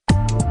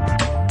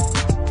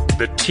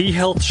The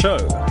T-Health Show,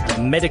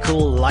 the medical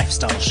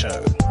lifestyle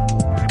show.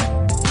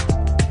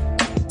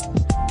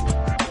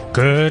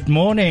 Good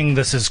morning,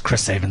 this is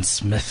Chris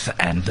Avon-Smith,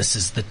 and this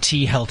is the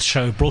T-Health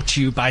Show brought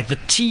to you by the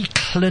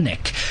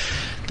T-Clinic,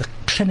 the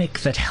clinic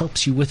that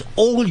helps you with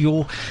all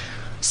your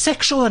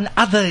sexual and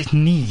other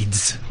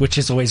needs, which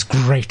is always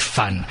great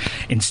fun.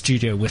 In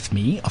studio with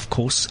me, of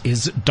course,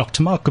 is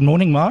Dr. Mark. Good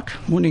morning, Mark.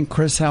 Morning,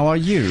 Chris. How are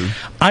you?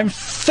 I'm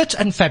fit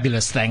and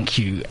fabulous, thank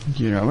you.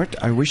 You know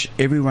what? I wish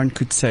everyone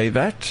could say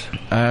that.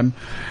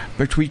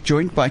 But we're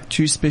joined by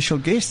two special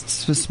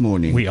guests this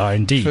morning. We are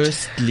indeed.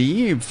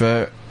 Firstly,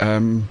 the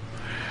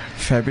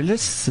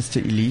fabulous Sister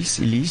Elise.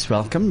 Elise,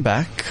 welcome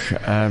back.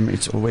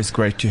 It's always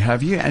great to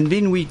have you. And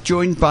then we're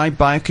joined by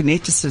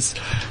biokineticist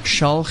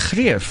Charles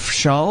Greef.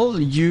 Charles,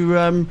 you,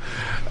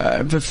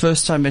 the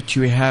first time that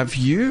we have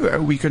you,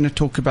 we're going to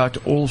talk about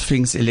all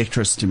things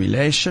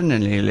electrostimulation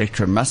and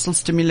electromuscle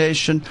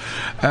stimulation.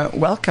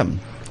 Welcome.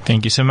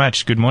 Thank you so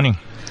much. Good morning.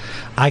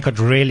 I got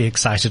really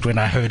excited when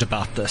I heard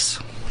about this.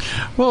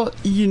 Well,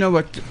 you know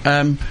what?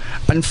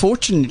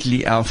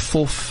 Unfortunately, our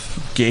fourth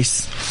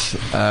guest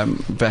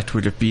that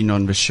would have been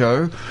on the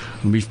show,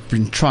 we've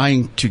been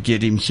trying to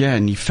get him here,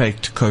 and he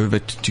faked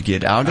COVID to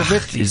get out of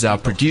it, is our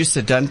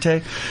producer,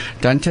 Dante.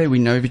 Dante, we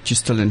know that you're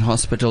still in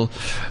hospital.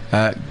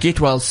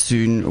 Get well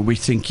soon. We're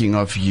thinking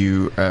of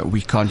you.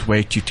 We can't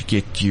wait to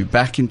get you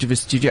back into the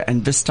studio,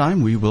 and this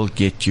time we will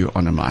get you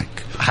on a mic.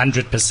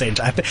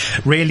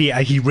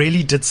 100%. He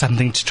really did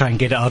something to try and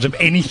get out of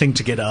anything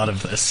to get out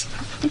of this.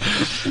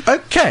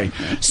 Okay,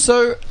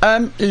 so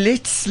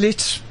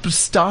let's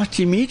start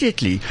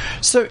immediately.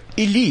 So,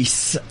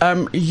 Elise,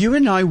 you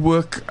and I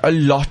work a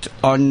lot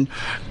on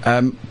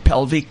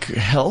pelvic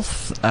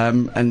health,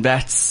 and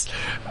that's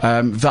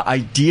the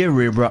idea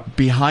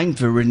behind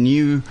the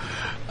Renew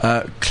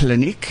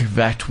clinic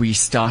that we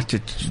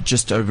started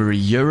just over a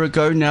year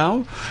ago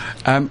now,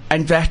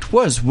 and that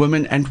was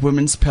women and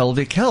women's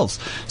pelvic health.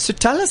 So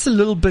tell us a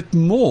little bit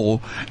more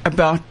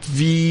about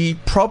the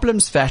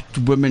problems that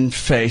women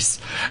face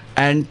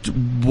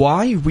and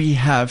why we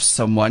have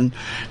someone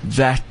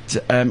that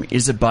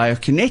is a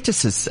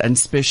biokineticist and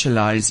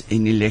specialize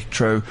in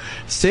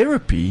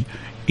electrotherapy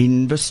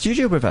in the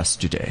studio with us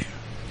today.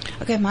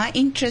 Okay, my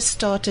interest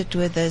started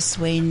with this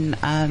when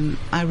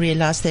I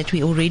realized that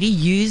we're already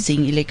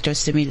using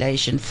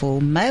electrostimulation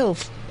for male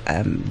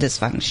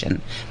dysfunction,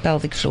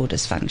 pelvic floor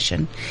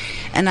dysfunction.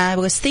 And I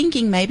was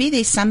thinking maybe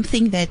there's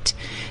something that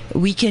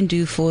we can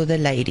do for the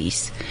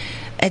ladies.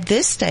 At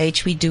this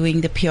stage, we're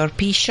doing the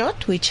PRP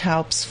shot, which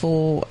helps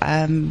for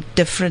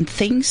different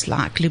things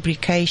like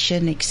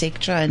lubrication,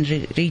 etc., and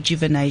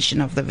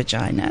rejuvenation of the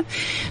vagina.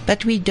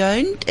 But we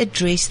don't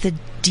address the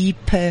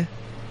deeper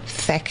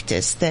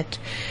factors that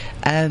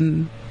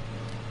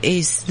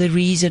is the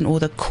reason or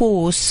the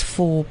cause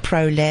for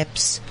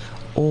prolapse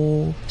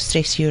or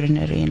stress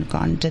urinary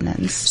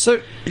incontinence.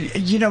 So,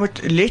 you know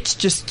what, let's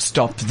just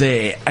stop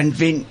there and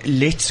then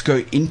let's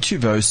go into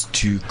those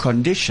two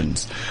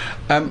conditions.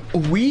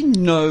 We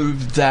know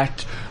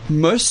that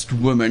most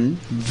women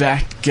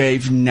that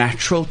gave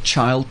natural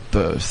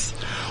childbirth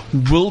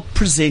will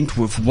present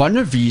with one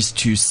of these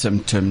two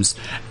symptoms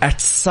at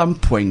some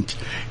point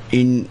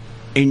in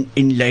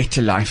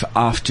later life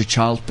after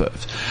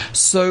childbirth.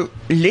 So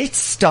let's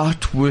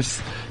start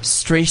with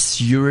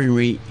stress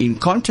urinary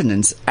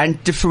incontinence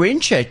and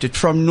differentiate it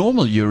from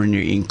normal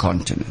urinary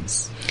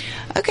incontinence.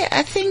 Okay,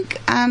 I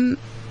think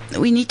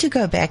we need to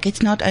go back.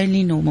 It's not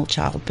only normal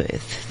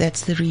childbirth.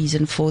 That's the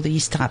reason for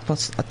these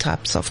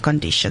types of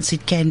conditions.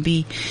 It can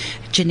be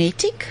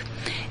genetic.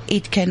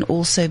 It can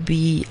also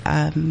be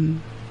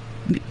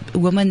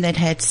women that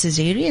had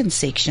cesarean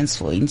sections,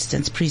 for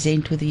instance,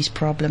 present with these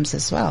problems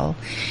as well.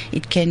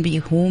 It can be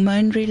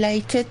hormone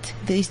related.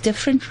 There's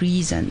different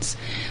reasons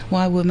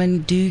why women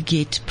do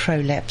get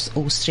prolapse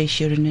or stress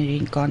urinary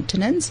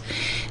incontinence.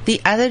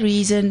 The other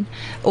reason,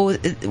 or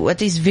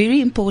what is very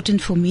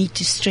important for me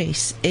to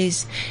stress,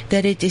 is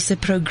that it is a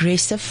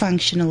progressive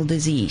functional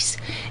disease.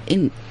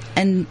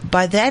 And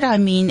by that I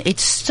mean it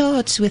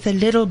starts with a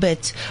little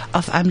bit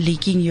of I'm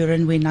leaking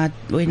urine when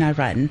I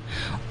run,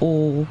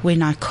 or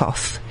when I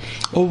cough,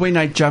 or when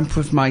I jump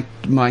with my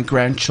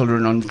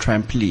grandchildren on the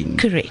trampoline.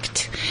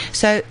 Correct.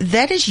 So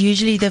that is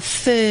usually the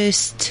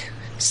first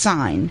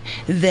sign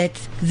that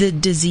the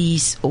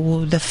disease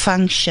or the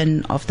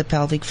function of the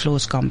pelvic floor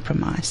is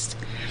compromised.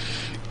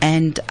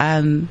 And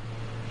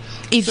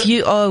if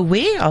you are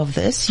aware of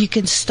this, you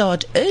can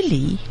start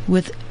early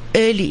with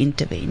early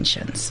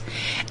interventions.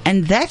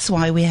 And that's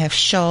why we have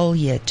Charles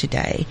here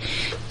today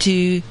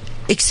to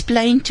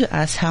explain to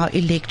us how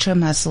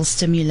electromuscle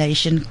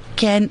stimulation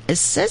can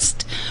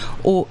assist,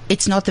 or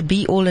it's not the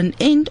be all and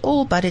end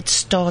all, but it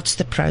starts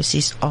the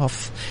process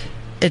of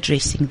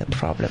addressing the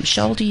problem.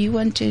 Charles, do you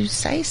want to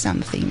say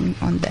something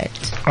on that?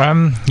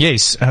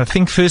 Yes, I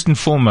think first and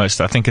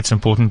foremost, I think it's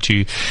important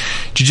to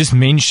just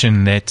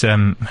mention that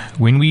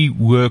when we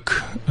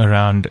work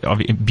around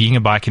being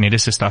a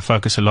biokineticist, I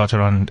focus a lot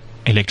around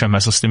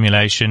electromuscle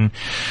stimulation,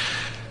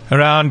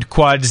 around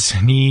quads,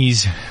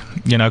 knees,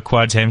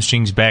 quads,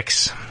 hamstrings,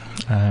 backs,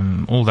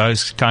 all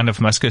those kind of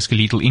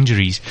musculoskeletal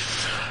injuries.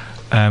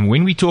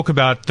 When we talk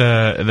about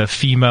the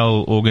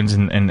female organs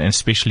and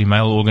especially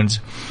male organs,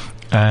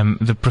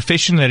 the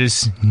profession that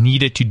is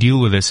needed to deal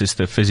with this is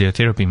the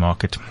physiotherapy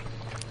market.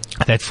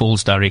 That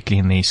falls directly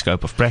in the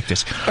scope of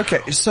practice. Okay,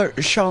 so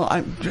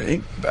Charles,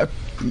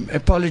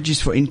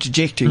 apologies for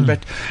interjecting,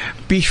 but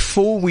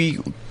before we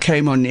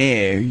came on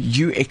air,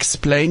 you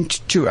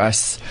explained to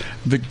us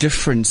the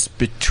difference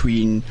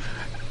between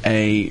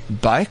a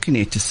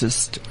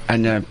biokineticist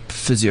and a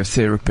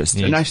physiotherapist.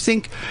 Yes. And I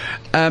think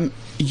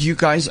you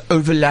guys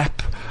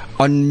overlap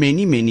on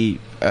many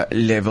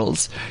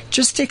levels.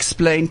 Just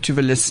explain to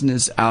the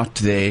listeners out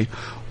there,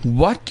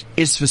 what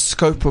is the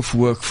scope of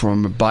work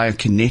from a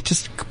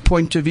biokineticist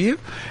point of view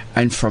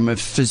and from a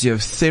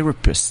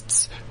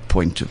physiotherapist's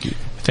point of view?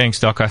 Thanks,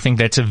 Doc. I think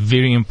that's a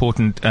very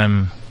important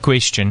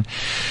question.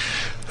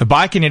 A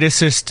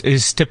biokineticist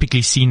is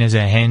typically seen as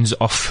a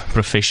hands-off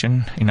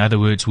profession. In other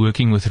words,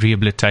 working with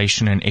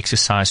rehabilitation and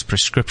exercise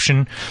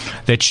prescription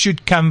that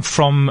should come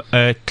from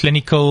a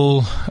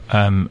clinical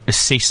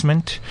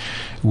assessment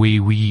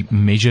where we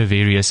measure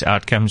various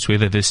outcomes,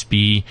 whether this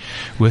be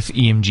with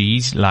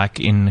EMGs, like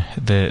in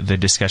the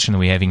discussion that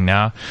we're having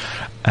now,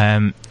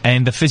 and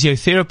the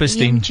physiotherapist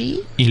EMG?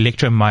 then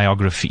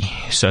electromyography.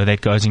 So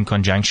that goes in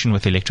conjunction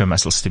with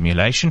electromuscle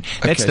stimulation.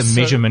 That's the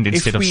measurement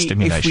instead of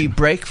stimulation. If we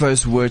break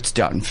those words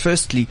down,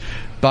 firstly,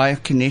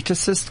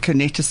 biokineticist,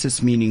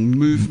 kineticist meaning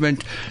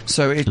movement,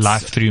 so it's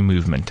life through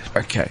movement.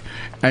 Okay,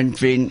 and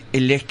then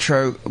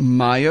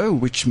electromyo,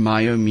 which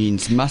myo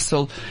means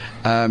muscle.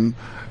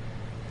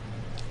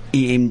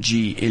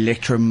 EMG,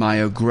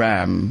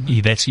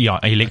 electromyogram. That's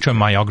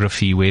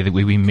electromyography, where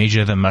we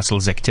measure the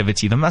muscle's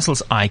activity, the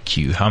muscle's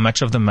IQ, how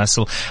much of the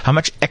muscle, how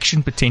much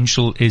action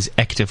potential is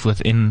active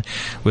within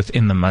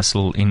the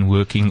muscle in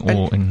working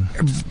or in.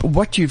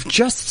 What you've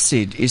just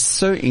said is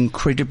so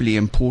incredibly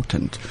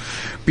important,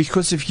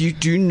 because if you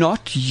do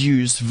not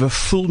use the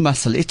full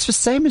muscle, it's the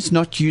same as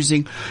not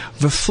using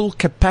the full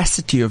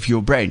capacity of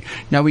your brain.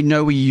 Now we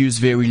know we use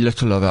very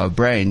little of our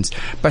brains,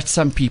 but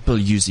some people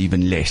use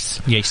even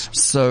less. Yes.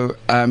 So,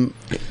 and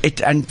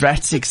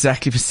that's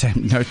exactly the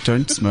same. No,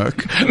 don't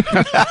smoke.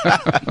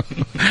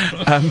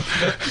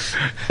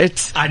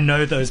 I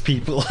know those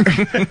people.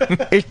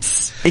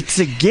 It's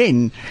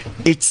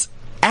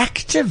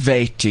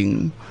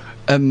activating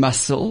a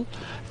muscle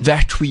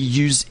that we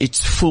use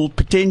its full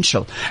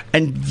potential.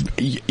 And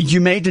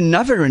you made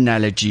another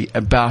analogy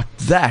about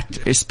that,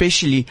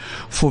 especially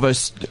for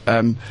those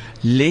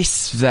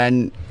less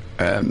than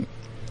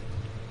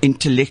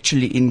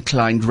intellectually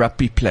inclined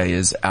rugby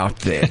players out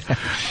there.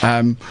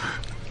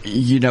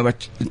 You know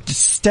what?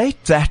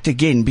 State that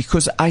again,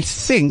 because I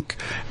think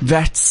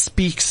that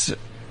speaks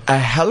a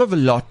hell of a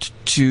lot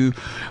to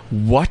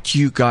what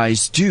you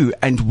guys do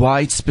and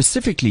why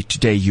specifically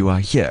today you are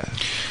here.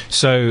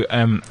 So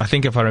I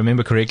think if I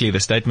remember correctly,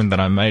 the statement that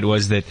I made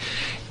was that,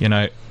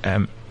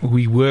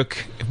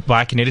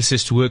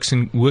 biokineticists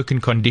work in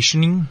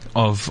conditioning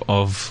of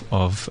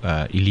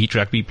elite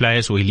rugby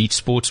players or elite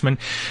sportsmen,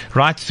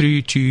 right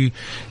through to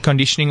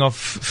conditioning of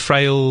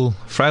frail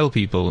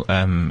people,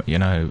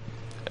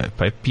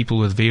 people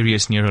with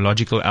various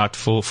neurological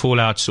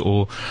fallouts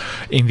or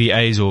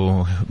MVAs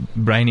or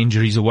brain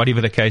injuries or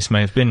whatever the case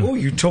may have been. Oh,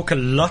 you talk a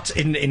lot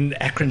in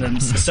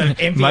acronyms. So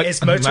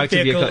MVAs, motor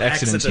vehicle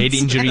accidents, head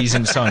injuries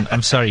and so on.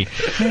 I'm sorry.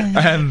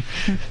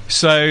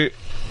 So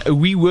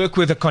we work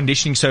with a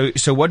conditioning.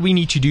 So what we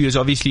need to do is,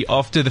 obviously,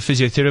 after the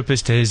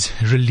physiotherapist has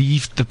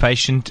relieved the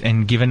patient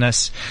and given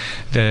us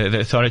the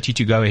authority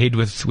to go ahead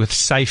with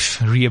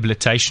safe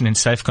rehabilitation and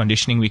safe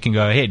conditioning, we can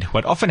go ahead.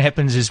 What often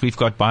happens is we've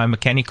got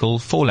biomechanical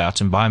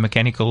fallouts and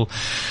biomechanical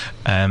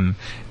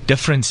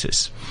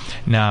differences.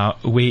 Now,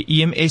 where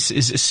EMS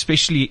is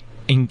especially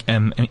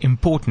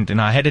important, and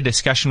I had a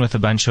discussion with a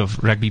bunch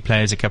of rugby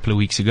players a couple of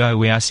weeks ago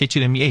where I said to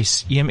them,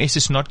 yes, EMS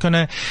is not going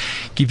to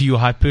give you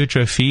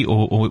hypertrophy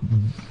or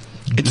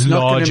it's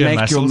not going to make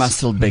muscles. Your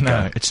muscle bigger.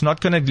 No, it's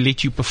not going to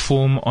let you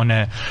perform on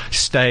a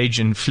stage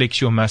and flex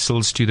your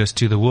muscles to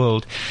the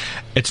world.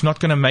 It's not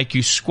going to make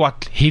you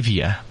squat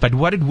heavier, but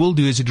what it will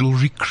do is it will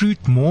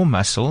recruit more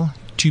muscle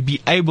to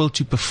be able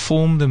to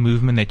perform the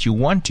movement that you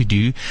want to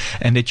do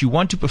and that you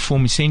want to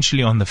perform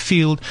essentially on the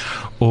field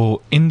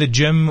or in the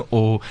gym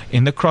or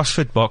in the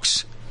CrossFit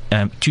box,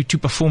 to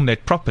perform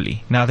that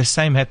properly. Now, the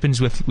same happens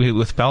with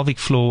pelvic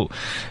floor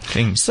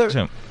things.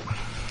 So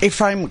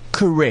if I'm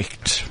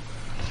correct,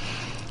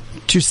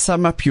 to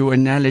sum up your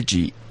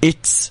analogy,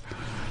 it's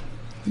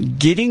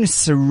getting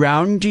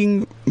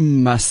surrounding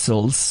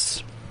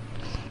muscles,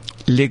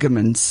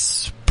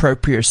 ligaments,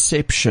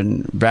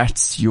 proprioception,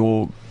 that's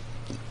your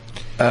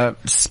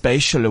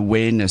spatial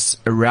awareness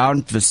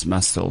around this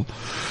muscle,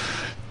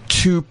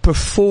 to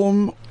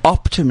perform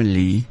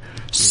optimally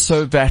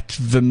so that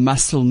the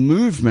muscle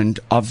movement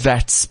of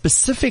that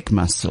specific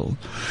muscle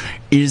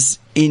is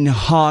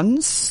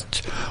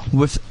enhanced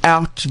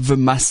without the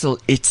muscle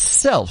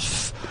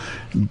itself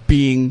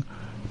being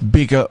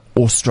bigger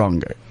or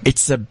stronger.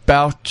 It's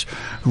about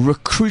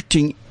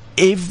recruiting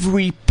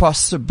every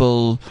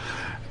possible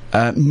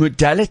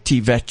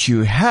modality that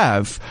you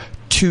have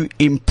to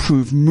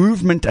improve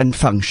movement and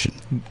function.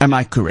 Am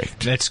I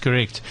correct? That's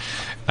correct.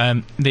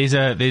 There's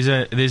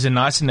a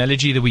nice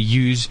analogy that we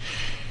use.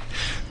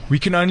 We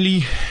can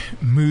only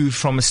move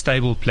from a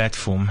stable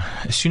platform.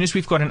 As soon as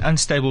we've got an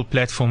unstable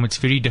platform, it's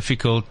very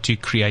difficult to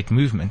create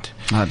movement.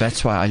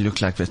 That's why I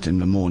look like that in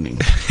the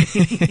morning.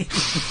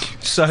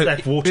 So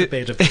that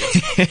waterbed of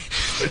yours.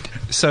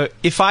 So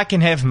if I can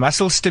have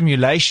muscle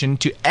stimulation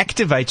to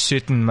activate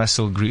certain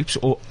muscle groups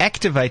or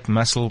activate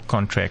muscle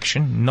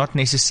contraction, not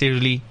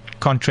necessarily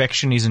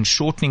contraction isn't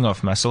shortening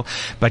of muscle,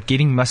 but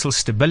getting muscle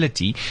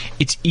stability,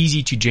 it's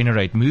easy to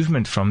generate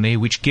movement from there,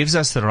 which gives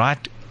us the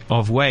right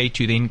of way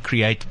to then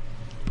create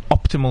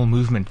optimal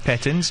movement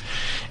patterns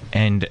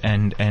and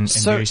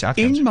various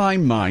outcomes. In my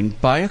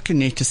mind,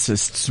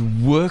 biokineticists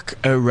work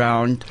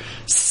around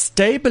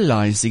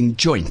stabilizing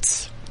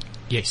joints.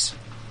 Yes.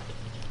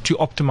 To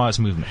optimize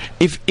movement.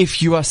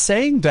 If you are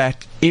saying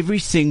that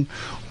everything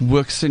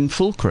works in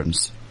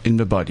fulcrums in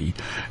the body,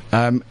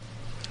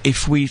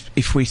 if we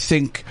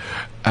think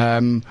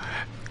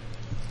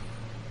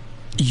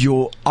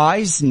your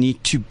eyes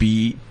need to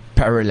be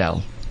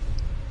parallel.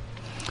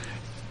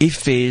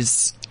 If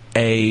there's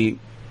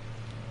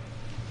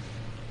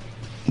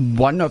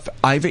one of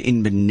either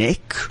in the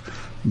neck,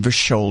 the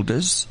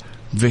shoulders,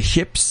 the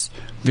hips,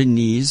 the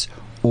knees,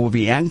 or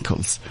the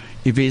ankles,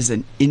 if there's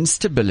an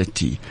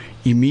instability,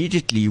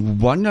 immediately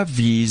one of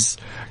these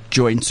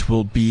joints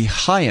will be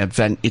higher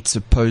than its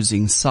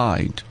opposing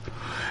side.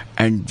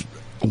 And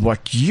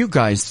what you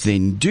guys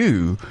then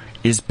do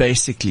is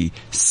basically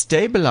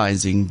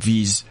stabilizing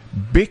these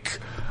big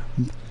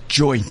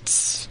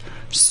joints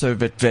so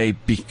that they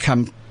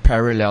become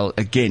parallel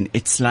again.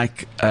 It's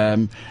like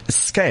a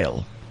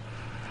scale.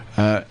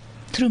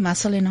 Through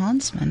muscle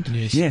enhancement.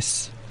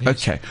 Yes.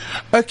 Okay.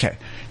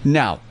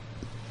 Now,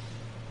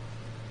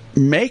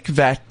 make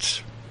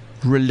that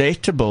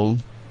relatable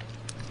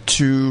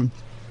to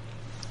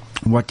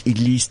what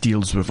Elise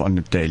deals with on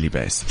a daily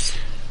basis.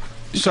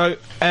 So,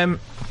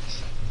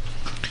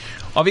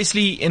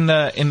 obviously, in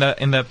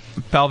the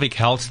pelvic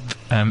health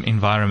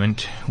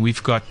environment,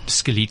 we've got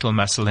skeletal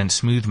muscle and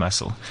smooth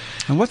muscle.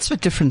 And what's the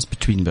difference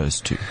between those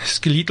two?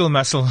 Skeletal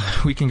muscle,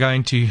 we can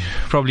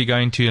probably go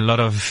into a lot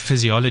of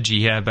physiology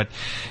here, but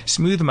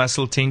smooth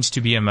muscle tends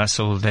to be a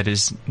muscle that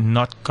is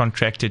not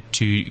contracted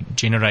to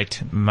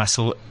generate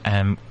muscle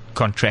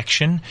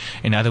contraction.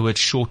 In other words,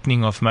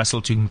 shortening of muscle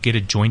to get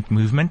a joint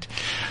movement.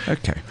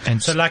 Okay.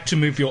 And so like to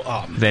move your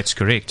arm. That's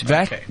correct.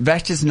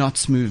 That is not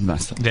smooth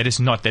muscle. That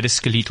is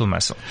skeletal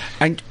muscle.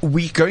 And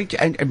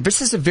and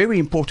this is a very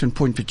important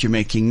point that you're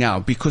making now,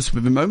 because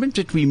the moment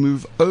that we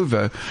move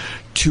over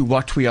to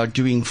what we are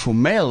doing for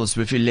males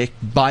with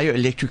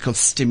bioelectrical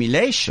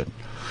stimulation,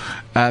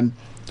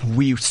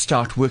 we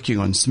start working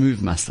on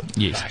smooth muscle.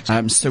 Yes. So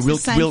it's the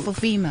same for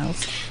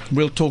females.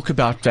 We'll talk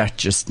about that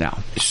just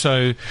now.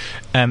 So,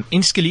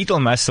 in skeletal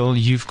muscle,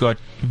 you've got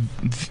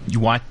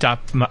white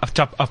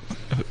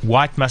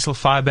muscle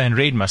fiber and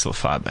red muscle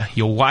fiber.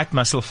 Your white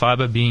muscle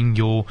fiber being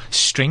your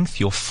strength,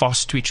 your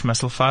fast twitch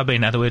muscle fiber.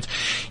 In other words,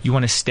 you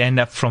want to stand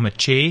up from a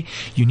chair.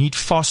 You need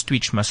fast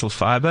twitch muscle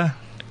fiber.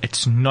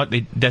 It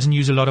doesn't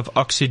use a lot of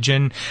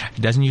oxygen.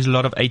 It doesn't use a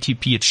lot of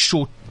ATP. It's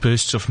short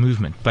bursts of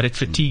movement, but it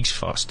fatigues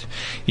fast.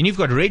 Then you've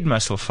got red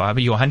muscle fiber,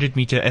 your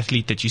 100-meter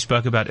athlete that you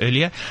spoke about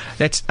earlier.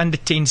 That's under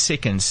 10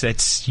 seconds.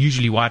 That's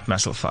usually white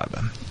muscle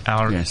fiber.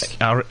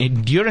 Our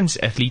endurance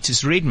athletes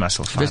is red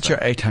muscle fiber. That's your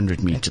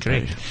 800-meter.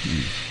 Correct.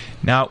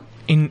 Now,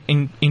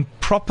 in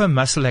proper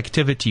muscle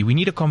activity, we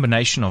need a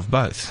combination of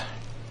both.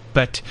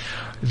 But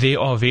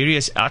there are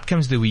various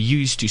outcomes that we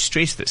use to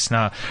stress this.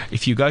 Now,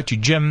 if you go to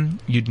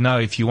gym, you'd know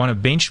if you want a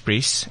bench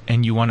press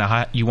and you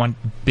want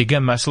bigger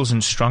muscles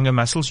and stronger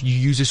muscles, you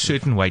use a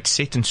certain weight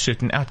set and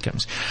certain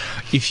outcomes.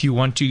 If you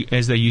want to,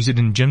 as they use it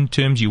in gym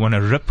terms, you want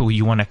to rip or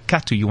you want to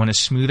cut or you want to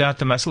smooth out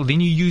the muscle,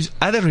 then you use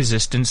other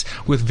resistance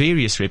with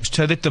various reps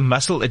so that the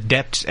muscle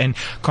adapts and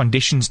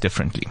conditions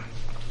differently.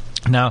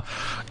 Now,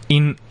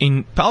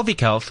 in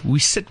pelvic health, we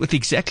sit with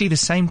exactly the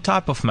same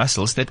type of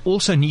muscles that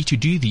also need to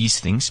do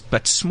these things,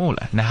 but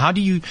smaller. Now, how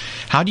do you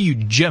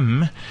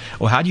gym,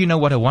 or how do you know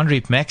what a 1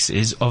 rep max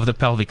is of the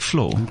pelvic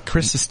floor?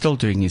 Chris is still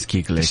doing his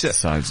Kegel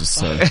exercises,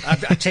 so.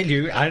 I tell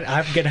you,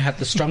 I'm going to have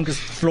the strongest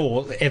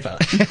floor ever.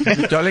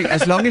 Darling,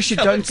 as long as you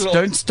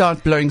don't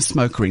start blowing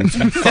smoke rings,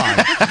 you're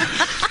fine.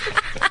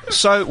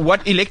 So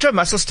what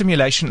electromuscle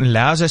stimulation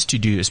allows us to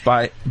do is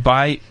by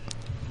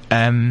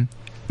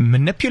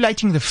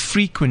manipulating the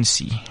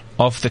frequency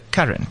of the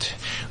current,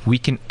 we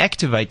can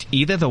activate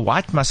either the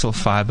white muscle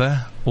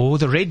fiber or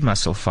the red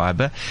muscle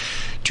fiber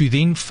to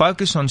then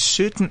focus on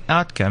certain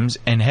outcomes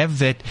and have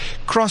that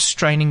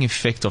cross-training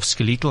effect of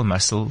skeletal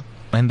muscle.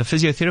 And the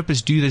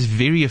physiotherapists do this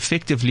very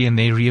effectively in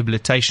their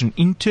rehabilitation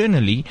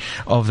internally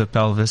of the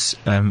pelvis,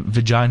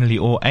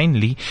 vaginally or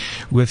anally,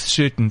 with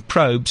certain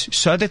probes,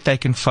 so that they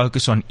can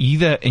focus on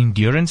either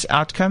endurance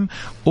outcome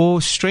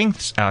or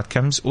strength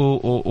outcomes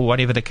or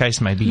whatever the case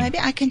may be. Maybe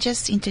I can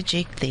just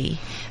interject there.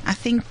 I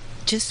think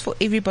just for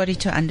everybody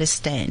to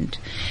understand,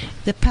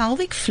 the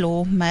pelvic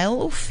floor, male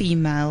or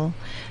female,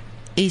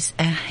 is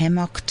a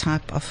hammock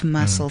type of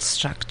muscle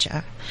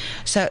structure.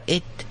 So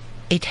it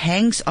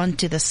hangs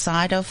onto the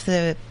side of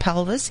the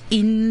pelvis,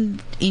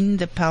 in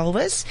the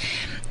pelvis,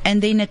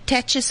 and then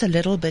attaches a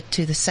little bit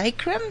to the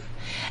sacrum,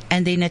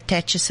 and then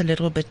attaches a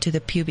little bit to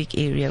the pubic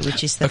area,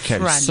 which is the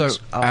front of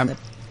the...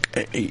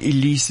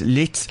 Elise,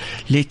 let's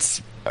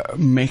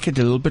make it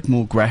a little bit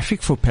more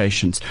graphic for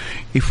patients.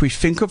 If we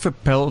think of a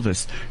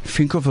pelvis,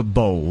 think of a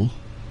bowl.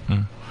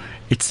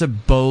 It's a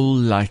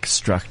bowl-like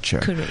structure.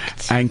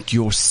 Correct. And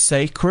your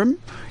sacrum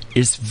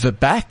is the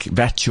back,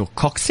 that's your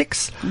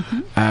coccyx,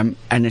 and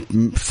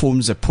it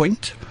forms a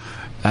point.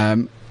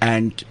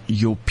 And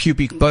your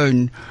pubic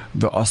bone,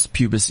 the os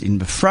pubis in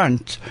the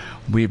front,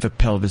 where the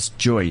pelvis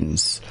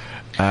joins.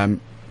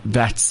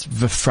 That's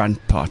the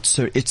front part.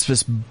 So it's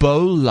this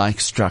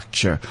bowl-like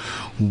structure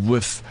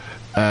with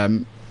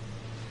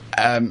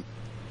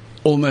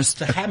almost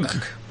The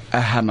hammock. A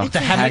hammock. The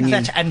hammock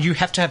hanging, and you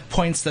have to have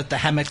points that the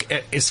hammock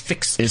is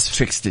fixed. is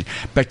fixed in.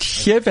 But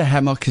here the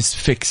hammock is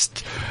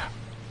fixed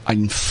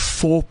in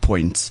 4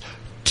 points.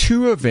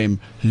 2 of them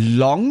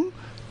long,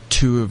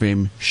 2 of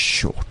them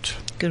short.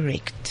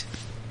 Correct.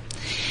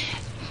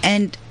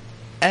 And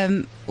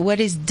what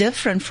is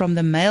different from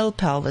the male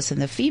pelvis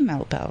and the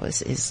female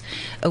pelvis is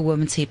a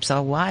woman's hips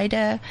are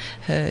wider,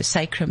 her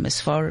sacrum is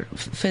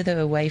further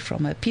away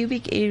from her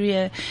pubic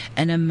area,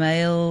 and a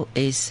male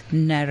is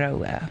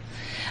narrower.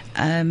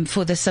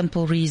 For the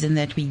simple reason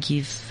that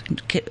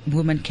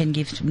women can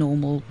give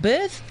normal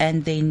birth,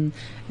 and then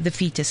the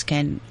fetus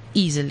can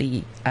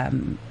easily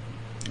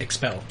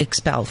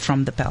expel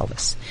from the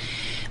pelvis.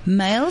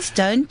 Males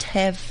don't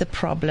have the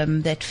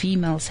problem that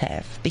females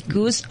have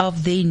because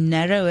of their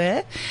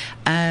narrower,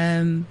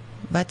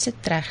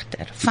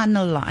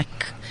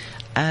 funnel-like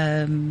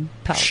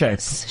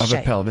pelvis. Shape of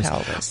a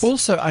pelvis.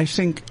 Also, I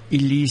think,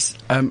 Elise,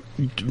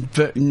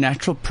 the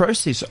natural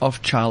process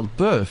of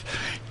childbirth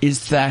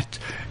is that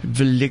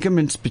the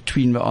ligaments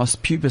between the os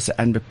pubis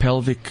and the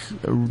pelvic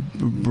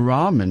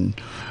ramen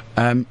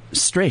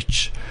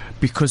stretch,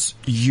 because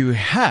you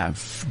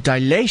have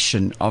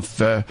dilation of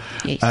the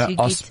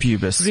os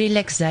pubis.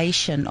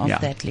 Relaxation of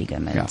that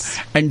ligament. Yeah.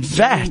 And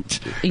that...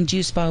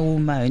 induced by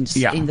hormones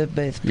in the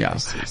birth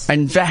process.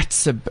 And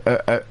that's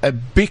a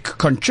big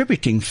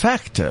contributing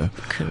factor.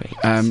 Correct.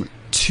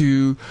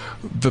 To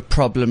the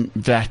problem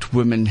that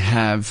women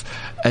have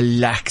a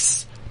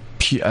lax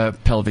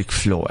pelvic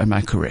floor. Am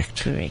I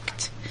correct?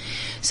 Correct.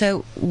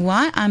 So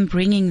why I'm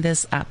bringing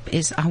this up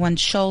is I want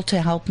Charles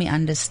to help me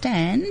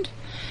understand,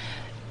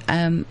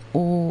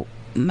 or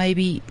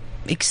maybe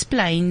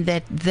explain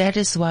that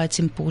is why it's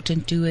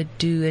important to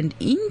do an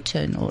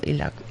internal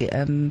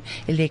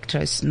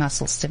electro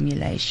muscle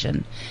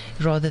stimulation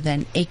rather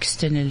than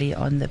externally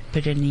on the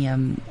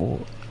perineum, or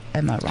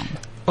am I wrong?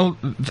 Well,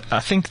 I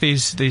think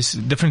there's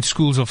different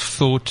schools of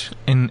thought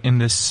in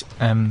this.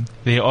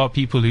 There are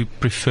people who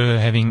prefer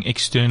having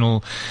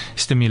external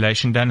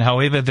stimulation done.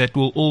 However, that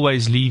will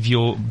always leave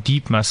your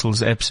deep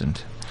muscles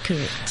absent.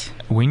 Correct.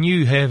 When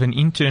you have an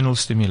internal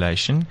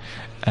stimulation,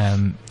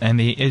 and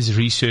there is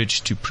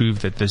research to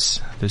prove that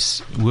this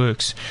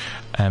works,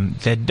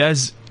 that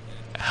does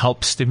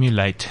help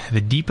stimulate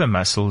the deeper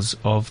muscles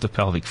of the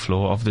pelvic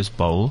floor of this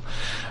bowl,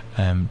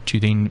 to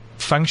then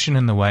function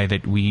in the way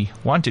that we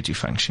want it to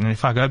function. And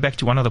if I go back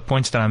to one of the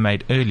points that I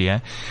made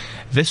earlier,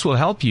 this will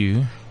help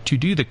you to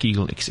do the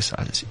Kegel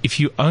exercises. If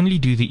you only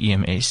do the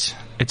EMS,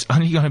 it's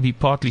only going to be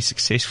partly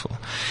successful.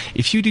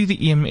 If you do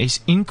the EMS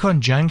in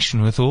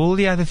conjunction with all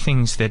the other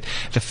things that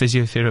the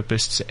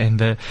physiotherapists and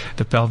the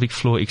pelvic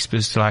floor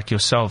experts like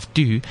yourself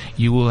do,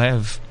 you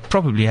will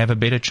probably have a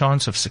better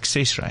chance of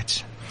success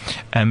rates.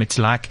 It's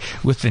like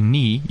with the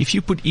knee. If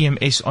you put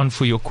EMS on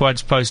for your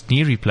quads post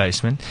knee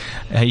replacement,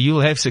 you'll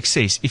have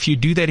success. If you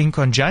do that in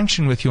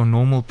conjunction with your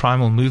normal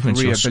primal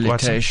movements, your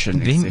squats,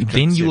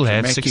 then you'll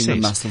have success.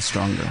 Making the muscle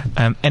stronger.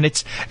 And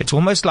it's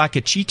almost like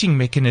a cheating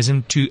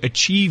mechanism to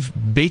achieve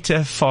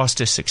better,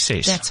 faster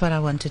success. That's what I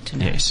wanted to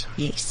know.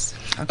 Yes.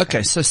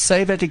 Okay, so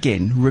say that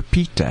again.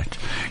 Repeat that.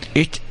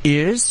 It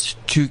is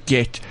to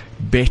get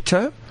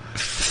better,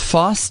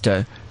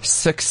 faster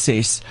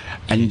success,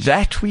 and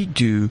that we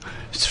do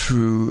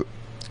through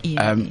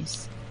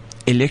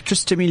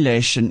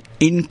electrostimulation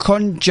in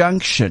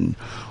conjunction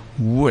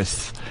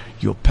with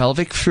your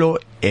pelvic floor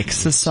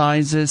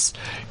exercises,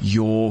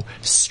 your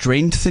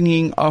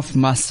strengthening of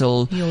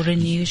muscle, your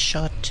renew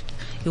shot,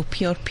 your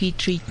PRP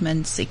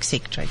treatments,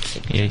 etc.,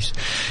 etc. Yes.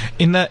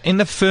 In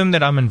the firm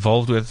that I'm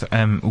involved with,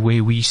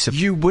 where we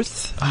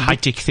with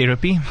high-tech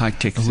therapy.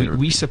 High-tech therapy.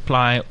 We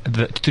supply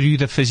through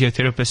the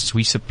physiotherapists.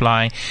 We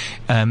supply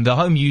the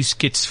home use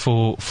kits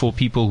for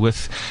people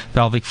with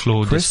pelvic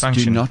floor Chris,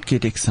 dysfunction. do not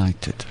get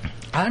excited.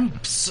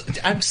 I'm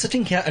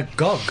sitting here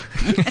agog.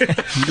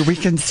 We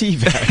can see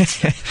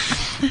that.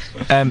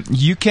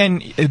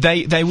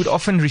 They would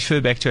often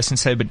refer back to us and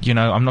say, but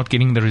I'm not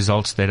getting the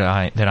results that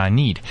I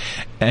need.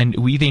 And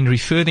we then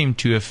refer them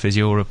to a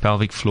physio or a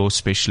pelvic floor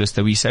specialist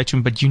that we say to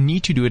them, but you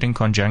need to do it in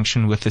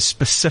conjunction with a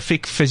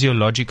specific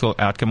physiological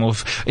outcome or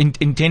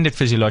intended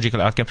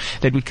physiological outcome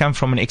that would come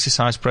from an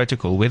exercise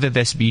protocol, whether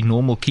this be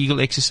normal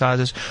Kegel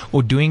exercises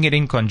or doing it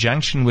in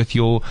conjunction with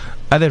your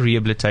other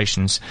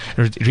rehabilitation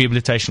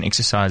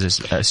exercises,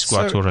 a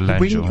squat or a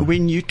lunge.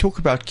 When you talk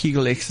about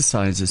Kegel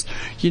exercises,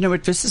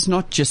 this is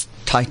not just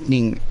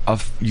tightening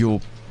of your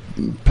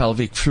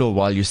pelvic floor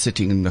while you're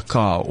sitting in the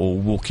car or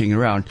walking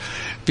around.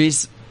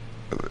 There's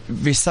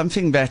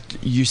something that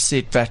you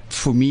said that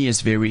for me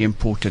is very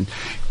important.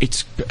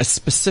 It's a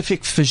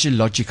specific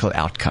physiological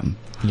outcome.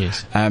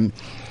 Yes. And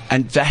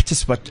that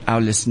is what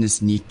our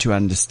listeners need to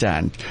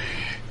understand.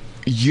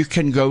 You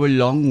can go a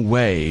long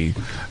way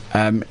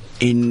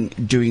in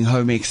doing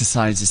home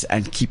exercises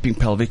and keeping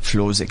pelvic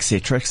floors,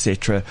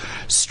 etc.,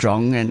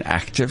 strong and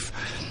active.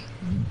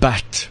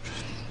 But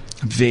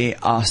there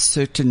are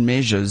certain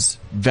measures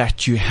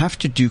that you have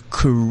to do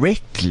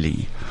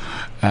correctly.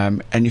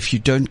 And if you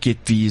don't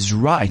get these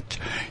right,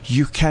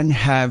 you can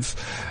have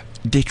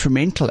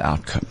detrimental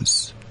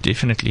outcomes.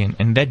 Definitely,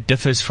 and that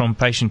differs from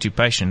patient to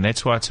patient.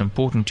 That's why it's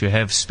important to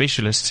have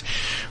specialists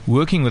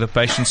working with a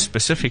patient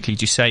specifically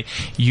to say,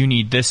 you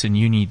need this and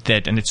you need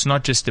that. And it's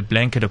not just a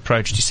blanket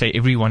approach to say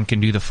everyone can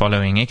do the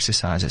following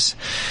exercises.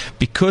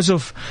 Because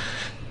of,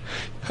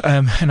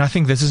 and I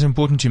think this is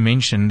important to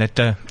mention, that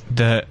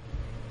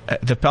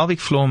the pelvic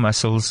floor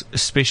muscles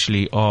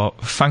especially are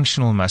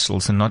functional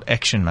muscles and not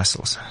action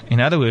muscles.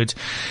 In other words,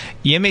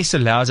 EMS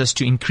allows us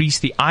to increase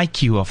the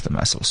IQ of the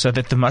muscle so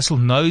that the muscle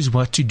knows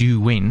what to do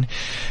when.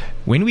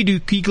 When we do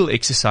Kegel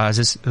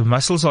exercises, the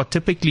muscles are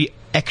typically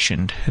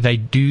actioned. They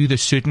do the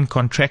certain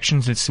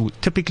contractions. It's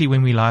typically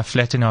when we lie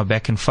flat on our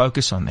back and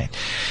focus on that.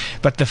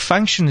 But the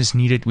function is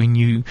needed when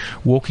you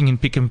walking in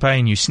Pick and Pay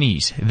and you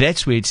sneeze.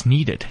 That's where it's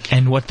needed.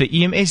 And what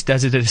the EMS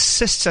does is it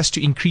assists us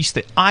to increase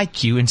the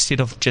IQ instead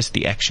of just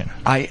the action.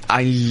 I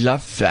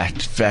love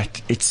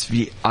that it's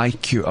the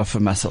IQ of a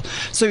muscle.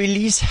 So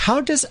Elise,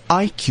 how does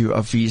IQ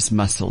of these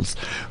muscles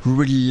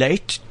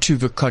relate to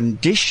the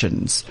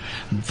conditions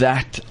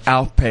that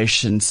our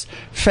patients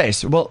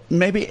face? Well,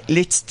 maybe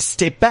let's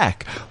step back.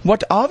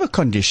 What are the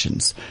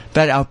conditions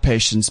that our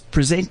patients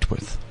present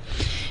with?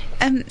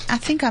 I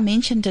think I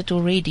mentioned it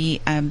already.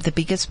 The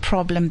biggest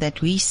problem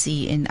that we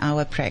see in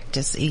our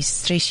practice is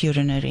stress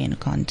urinary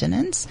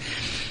incontinence.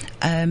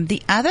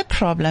 The other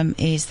problem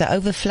is the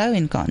overflow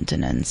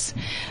incontinence.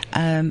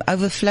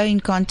 Overflow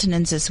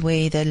incontinence is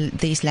where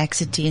there's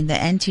laxity in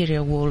the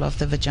anterior wall of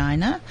the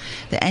vagina.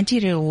 The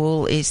anterior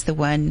wall is the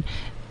one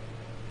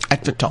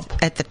at the top.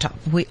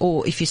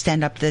 Or if you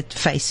stand up, the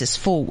face is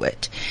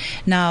forward.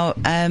 Now,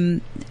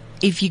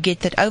 if you get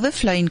that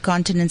overflow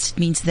incontinence, it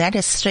means that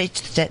is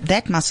stretched,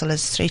 that muscle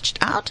is stretched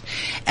out,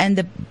 and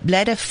the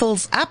bladder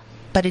fills up,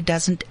 but it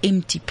doesn't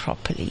empty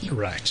properly.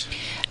 Right.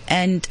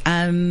 And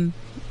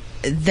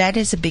that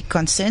is a big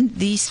concern.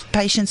 These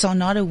patients are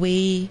not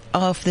aware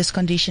of this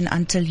condition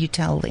until you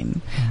tell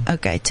them.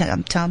 Okay,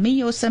 tell me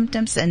your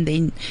symptoms, and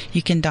then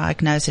you can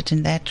diagnose it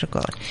in that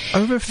regard.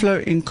 Overflow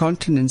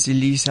incontinence,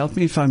 Elise, help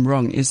me if I'm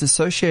wrong, is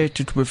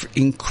associated with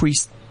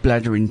increased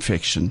bladder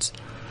infections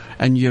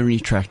and urinary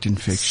tract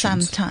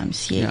infections.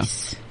 Sometimes,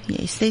 yes. Yeah.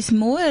 Yes, there's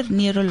more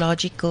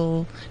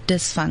neurological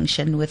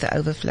dysfunction with the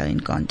overflow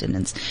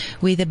incontinence,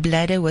 where the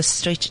bladder was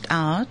stretched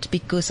out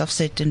because of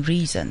certain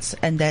reasons,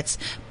 and that's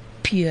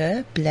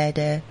pure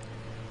bladder,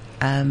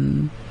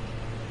 how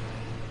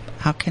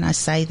can I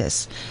say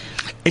this?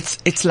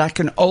 It's like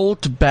an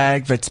old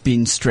bag that's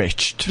been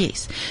stretched.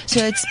 Yes.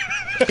 So it's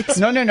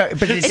no,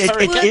 but it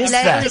is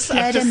that.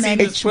 I've just seen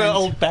this poor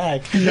old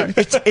bag. No,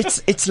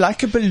 it's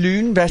like a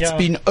balloon that's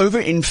been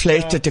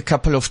overinflated a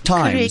couple of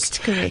times.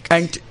 Correct.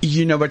 And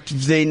you know what?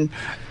 Then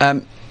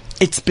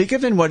it's bigger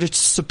than what it's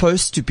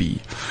supposed to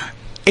be.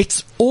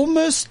 It's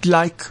almost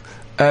like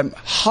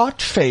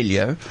heart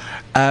failure.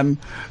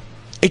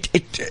 It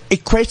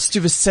equates to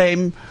the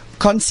same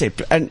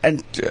concept.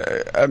 And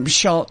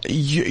Charles,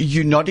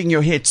 you're nodding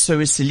your head, so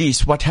is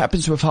Elise. What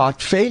happens with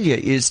heart failure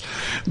is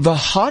the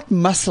heart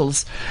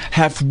muscles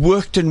have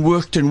worked,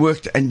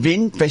 and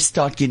then they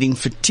start getting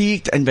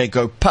fatigued and they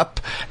go pup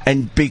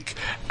and big,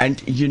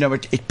 and you know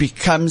it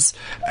becomes...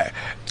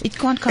 it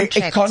can't contract.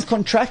 It can't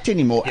contract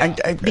anymore. Yeah.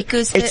 And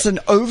because it's an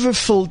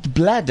overfilled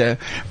bladder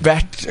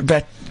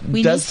that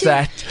we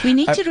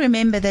need to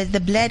remember that the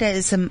bladder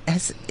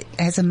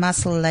has a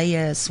muscle layer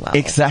as well.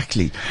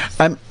 Exactly.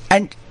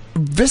 And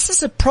this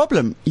is a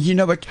problem, you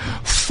know,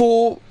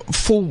 for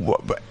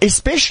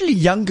especially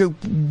younger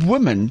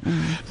women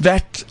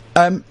that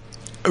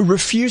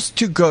refuse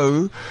to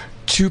go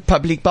to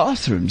public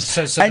bathrooms.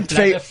 So and the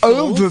they bladder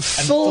fills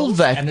overfill and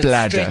that and it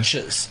bladder.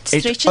 stretches. It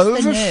Stretches the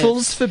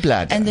overfills the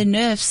bladder. And the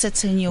nerve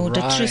sits in your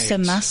detrusor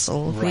Right.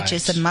 muscle, which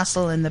is Right. a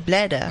muscle in the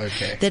bladder,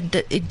 Okay.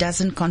 that it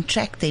doesn't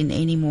contract then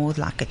anymore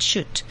like it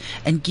should,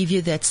 and give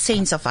you that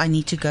sense of, I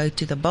need to go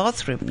to the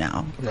bathroom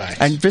now. Right.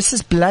 And this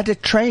is bladder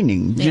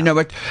training. You Yeah. know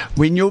what?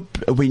 When you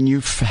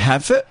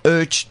have an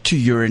urge to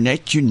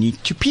urinate, you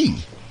need to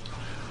pee.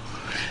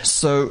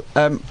 So,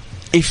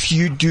 if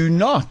you do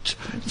not,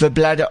 the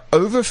bladder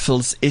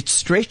overfills, it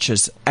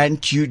stretches,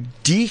 and you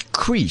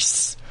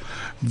decrease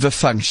the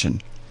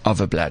function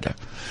of a bladder.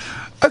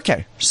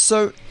 Okay,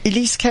 so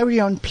Elise, carry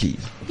on, please.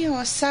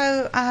 Yeah,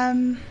 so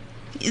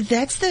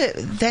that's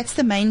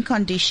the main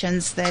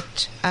conditions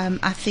that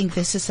I think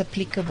this is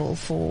applicable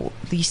for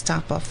these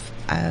type of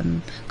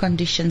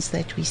conditions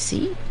that we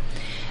see.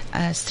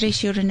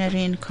 Stress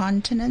urinary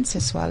incontinence,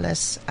 as well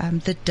as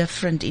the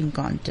different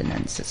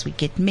incontinences. We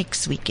get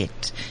mix, we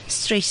get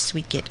stress,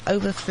 we get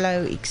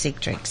overflow,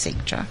 etc.,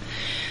 etc.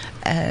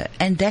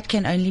 And that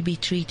can only be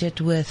treated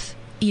with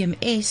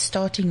EMS,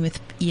 starting with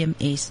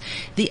EMS.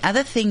 The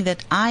other thing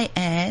that I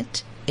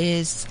add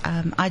is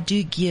I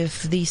do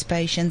give these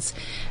patients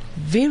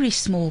very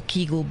small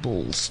Kegel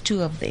balls,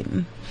 2 of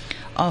them,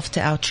 after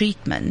our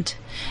treatment,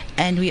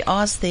 and we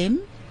ask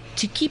them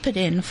to keep it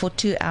in for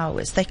 2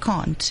 hours. They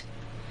can't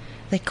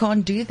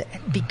do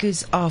that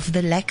because of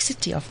the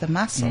laxity of the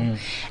muscle.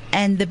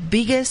 And the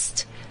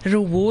biggest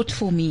reward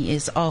for me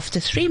is after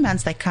 3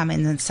 months they come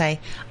in and say,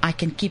 I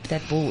can keep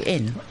that ball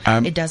in.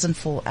 It doesn't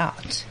fall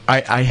out.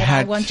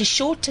 I want to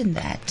shorten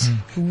that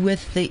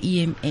with the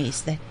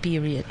EMS, that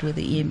period with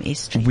the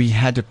EMS treatment. We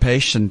had a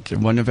patient,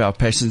 one of our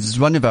patients is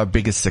one of our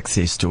biggest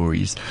success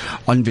stories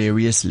on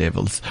various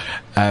levels.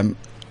 And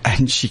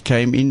she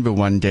came in the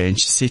one day and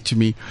she said to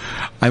me,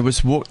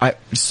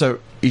 so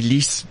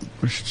Elise,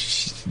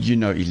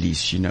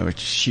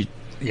 she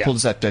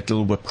pulls out that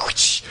little whip,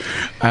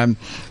 and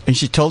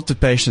she told the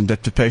patient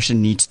that the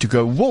patient needs to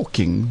go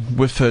walking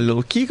with her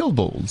little Kegel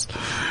balls.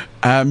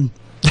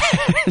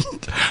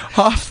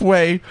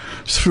 Halfway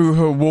through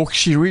her walk,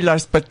 she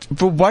realized, but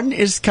the one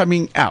is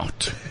coming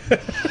out.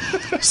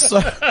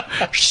 So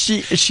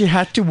she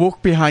had to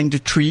walk behind a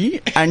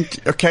tree, and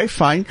okay,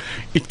 fine,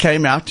 it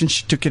came out, and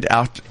she took it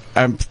out.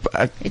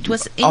 It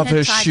was in of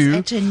her tights shoe,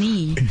 at her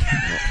knee.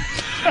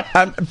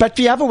 but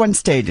the other one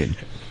stayed in.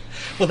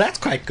 Well, that's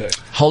quite good.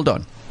 Hold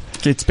on,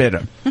 gets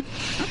better.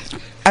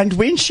 And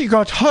when she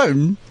got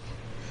home,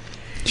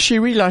 she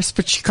realized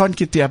that she can't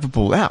get the other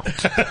ball out.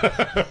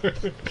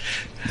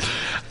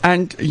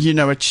 And you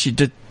know what? She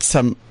did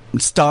some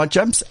star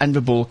jumps and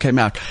the ball came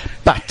out.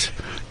 But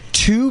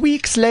 2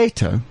 weeks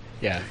later,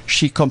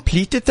 she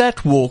completed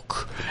that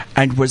walk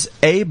and was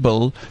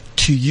able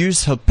to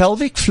use her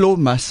pelvic floor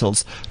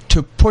muscles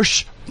to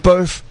push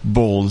both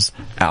balls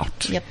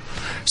out. Yep.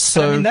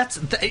 So I mean, that's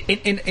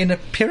in a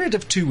period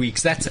of 2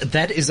 weeks.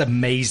 That is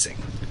amazing.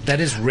 That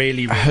is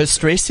really, really her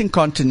stress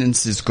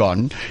incontinence is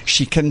gone.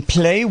 She can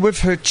play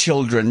with her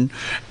children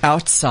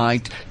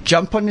outside,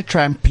 jump on a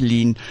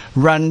trampoline,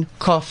 run,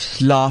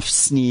 cough, laugh,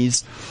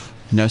 sneeze.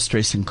 No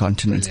stress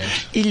incontinence.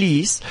 Brilliant.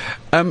 Elise,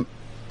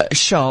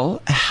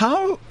 Charles,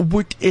 how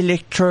would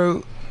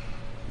electro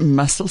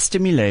muscle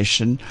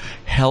stimulation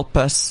help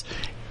us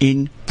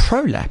in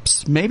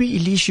prolapse? Maybe,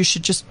 Elise, you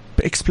should just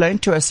explain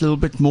to us a little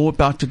bit more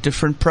about the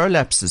different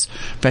prolapses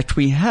that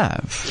we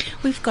have.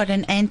 We've got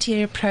an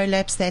anterior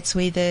prolapse. That's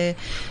where the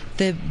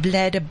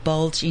bladder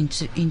bulge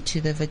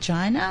into the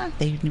vagina.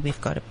 Then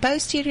we've got a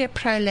posterior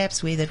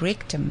prolapse where the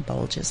rectum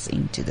bulges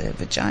into the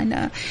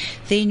vagina.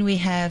 Then we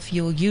have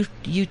your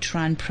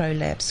uterine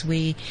prolapse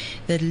where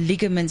the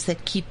ligaments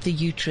that keep the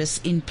uterus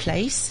in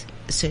place,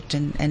 a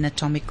certain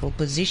anatomical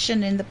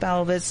position in the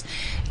pelvis,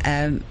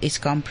 is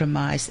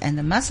compromised, and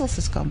the muscles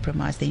is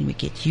compromised. Then we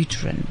get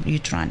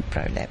uterine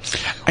prolapse.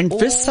 And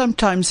this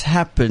sometimes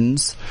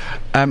happens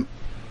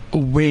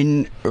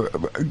when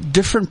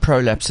different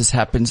prolapses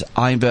happens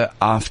either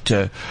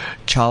after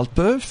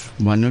childbirth,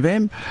 one of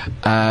them,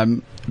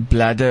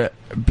 bladder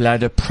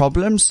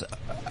problems,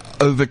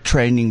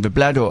 overtraining the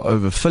bladder or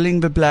overfilling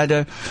the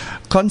bladder,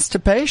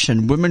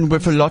 constipation, women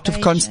with a lot of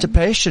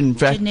constipation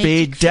that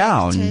bear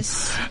down,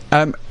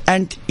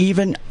 and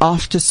even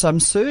after some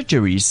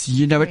surgeries,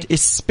 you know,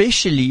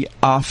 especially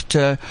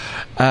after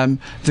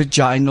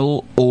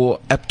vaginal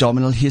or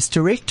abdominal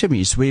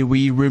hysterectomies, where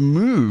we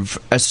remove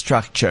a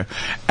structure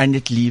and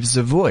it leaves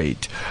a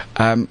void.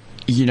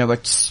 You know,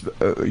 it's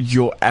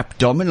your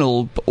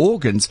abdominal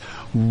organs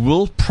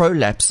will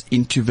prolapse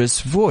into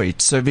this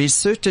void. So there's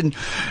certain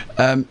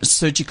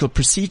surgical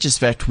procedures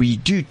that we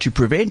do to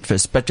prevent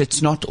this, but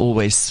it's not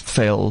always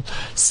fail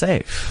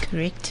safe.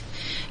 Correct.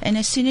 And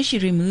as soon as you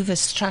remove a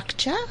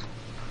structure,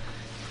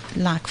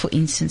 like for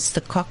instance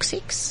the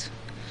coccyx,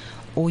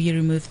 or you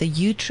remove the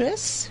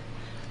uterus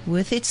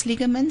with its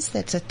ligaments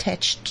that's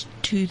attached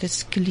to the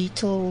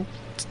skeletal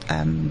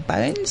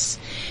bones,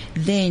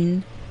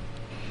 then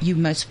you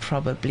most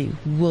probably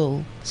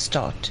will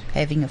start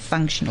having a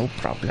functional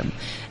problem.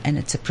 And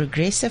it's a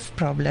progressive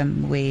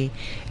problem where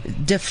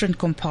different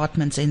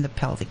compartments in the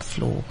pelvic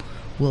floor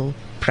will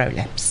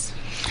prolapse.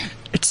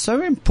 It's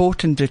so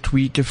important that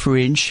we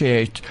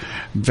differentiate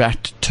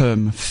that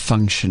term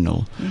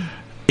functional.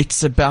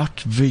 It's about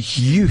the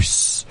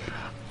use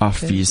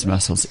of these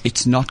muscles.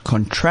 It's not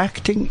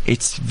contracting,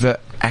 it's the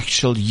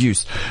actual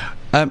use.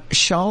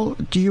 Charles,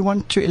 do you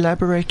want to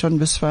elaborate on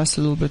this for us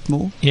a little bit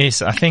more?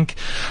 Yes, I think,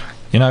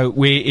 where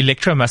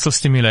electromuscle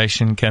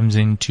stimulation comes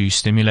in to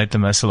stimulate the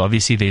muscle,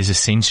 obviously there's a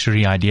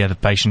sensory idea. The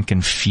patient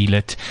can feel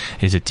it.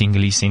 There's a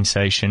tingly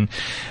sensation.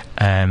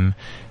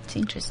 It's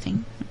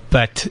interesting.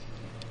 But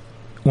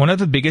one of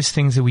the biggest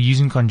things that we use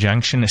in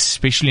conjunction,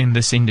 especially in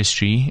this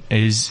industry,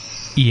 is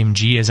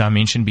EMG, as I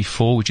mentioned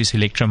before, which is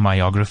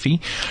electromyography,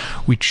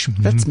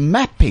 that's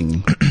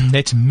mapping.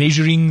 That's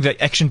measuring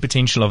the action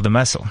potential of the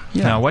muscle.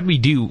 Yeah. Now, what we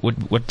do,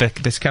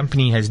 this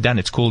company has done,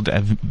 it's called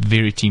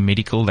Verity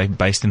Medical. They're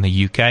based in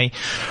the UK,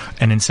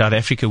 and in South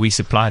Africa we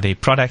supply their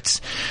products.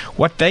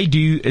 What they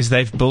do is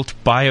they've built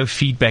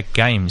biofeedback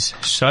games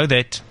so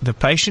that the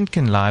patient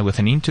can lie with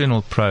an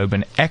internal probe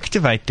and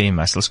activate their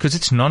muscles, because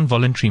it's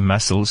non-voluntary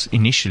muscles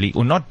initially,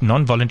 or not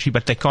non-voluntary,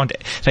 but they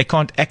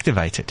can't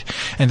activate it,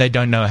 and they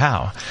don't know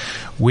how.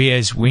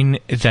 Whereas when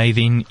they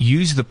then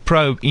use the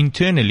probe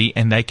internally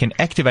and they can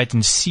activate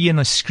and see on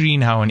a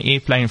screen how an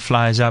airplane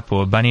flies up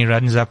or a bunny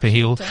runs up a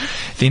hill,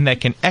 then they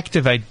can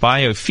activate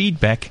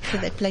biofeedback So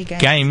they play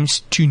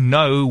games to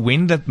know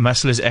when the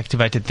muscle is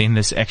activated, then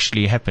this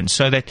actually happens.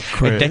 So that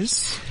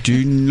Chris,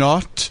 do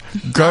not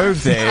go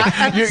there.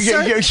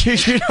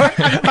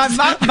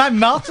 My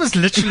mouth was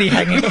literally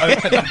hanging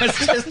open. I was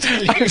just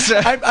telling you.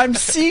 I'm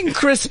seeing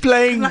Chris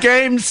playing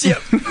games.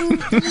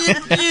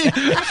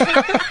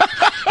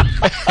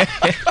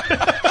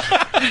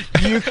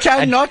 You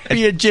cannot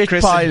be a jet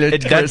Chris, pilot.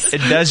 It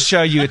does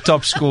show you a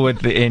top score at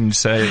the end,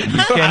 so you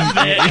can.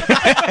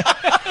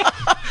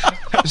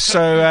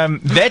 So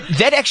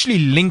that actually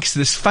links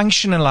this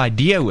functional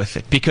idea with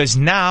it, because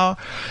now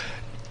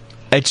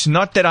it's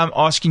not that I'm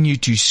asking you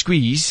to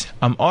squeeze,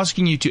 I'm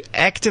asking you to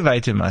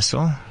activate a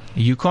muscle.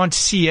 You can't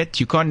see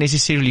it, you can't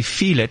necessarily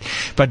feel it,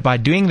 but by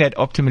doing that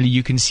optimally,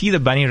 you can see the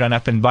bunny run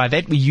up, and by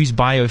that we use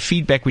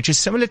biofeedback, which is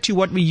similar to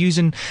what we use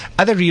in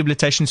other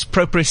rehabilitations,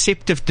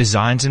 proprioceptive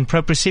designs and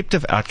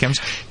proprioceptive outcomes.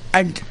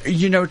 And,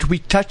 we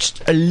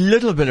touched a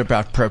little bit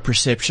about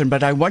proprioception,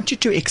 but I want you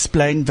to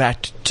explain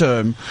that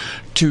term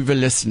to the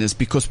listeners,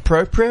 because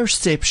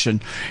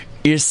proprioception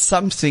is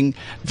something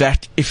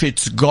that if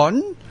it's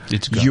gone,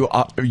 it's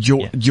gone.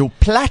 Your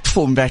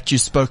platform that you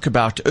spoke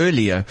about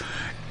earlier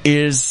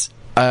is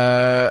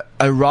a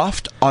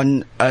raft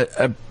on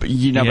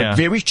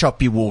very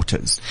choppy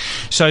waters.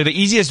 So the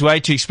easiest way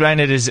to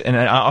explain it is, and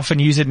I often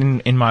use it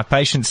in my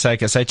patient's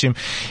sake, I say to him,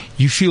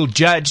 you feel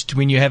judged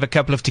when you have a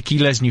couple of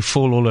tequilas and you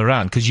fall all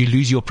around because you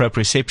lose your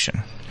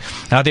proprioception.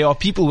 Now there are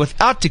people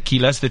without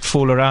tequilas that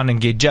fall around and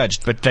get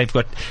judged, but they've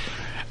got...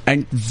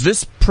 And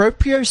this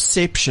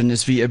proprioception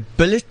is the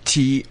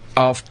ability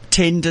of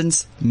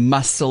tendons,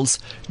 muscles,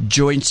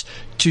 joints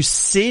to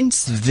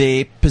sense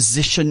their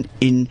position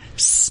in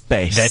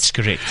space. That's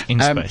correct, in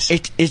space.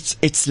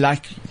 It's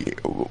like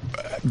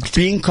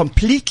being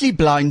completely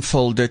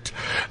blindfolded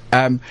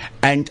and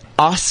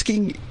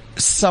asking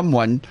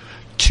someone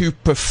to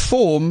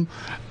perform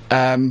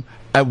a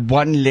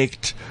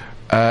one-legged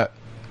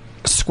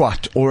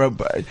squat or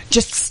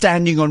just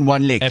standing on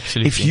one leg.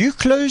 Absolutely. If you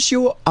close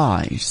your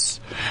eyes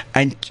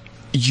and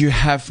you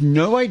have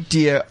no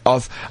idea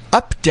of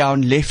up,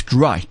 down, left,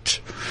 right,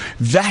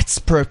 that's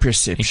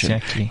proprioception.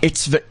 Exactly.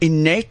 It's the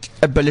innate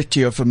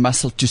ability of a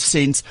muscle to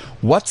sense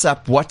what's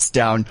up, what's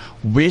down,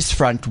 where's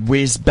front,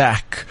 where's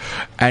back,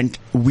 and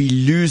we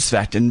lose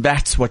that, and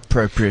that's what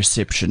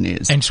proprioception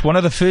is. And it's one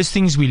of the first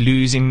things we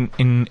lose in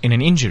an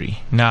injury.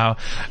 Now,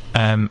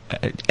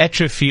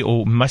 atrophy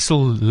or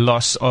muscle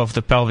loss of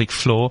the pelvic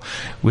floor,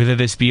 whether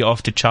this be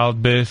after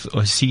childbirth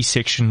or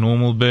C-section,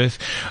 normal birth,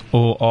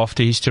 or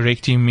after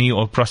hysterectomy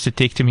or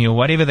prostatectomy or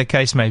whatever the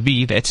case may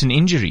be, that's an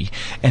injury.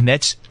 And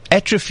that's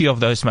atrophy of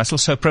those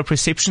muscles. So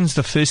proprioception is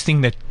the first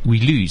thing that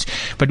we lose.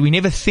 But we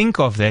never think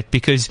of that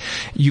because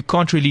you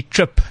can't really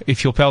trip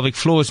if your pelvic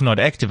floor is not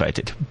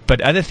activated.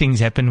 But other things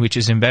happen which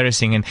is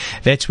embarrassing, and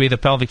that's where the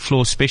pelvic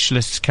floor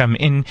specialists come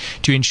in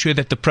to ensure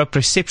that the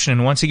proprioception,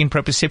 and once again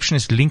proprioception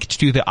is linked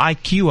to the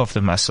IQ of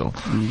the muscle,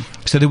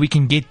 so that we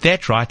can get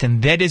that right,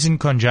 and that is in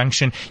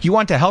conjunction. You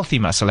want a healthy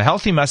muscle. A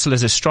healthy muscle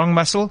is a strong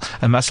muscle,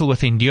 a muscle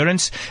with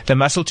endurance, the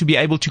muscle to be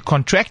able to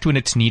contract when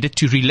it's needed,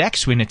 to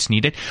relax when it's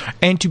needed,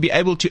 and to be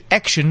able to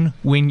action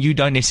when you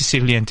don't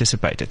necessarily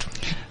anticipate it.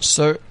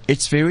 So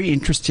it's very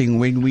interesting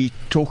when we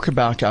talk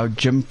about our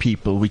gym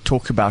people, we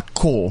talk about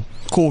core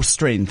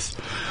strength.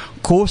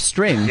 Core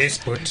strength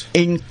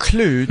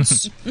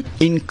includes,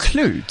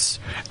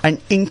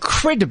 and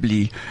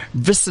incredibly,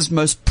 this is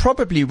most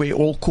probably where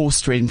all core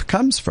strength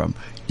comes from,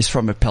 is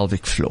from a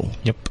pelvic floor.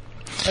 Yep.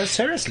 Oh,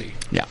 seriously?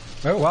 Yeah.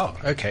 Oh, wow.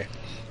 Okay.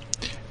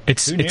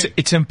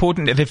 It's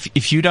important that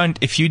if you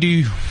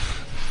do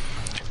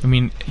I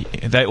mean,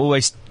 they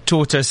always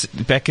taught us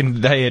back in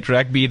the day at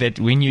rugby that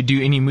when you do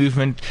any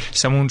movement,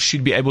 someone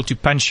should be able to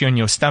punch you on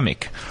your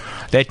stomach.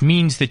 That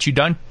means that you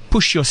don't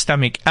push your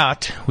stomach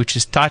out, which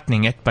is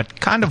tightening it, but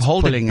kind of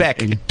hold it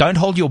back. Don't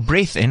hold your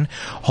breath in.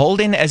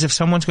 Hold in as if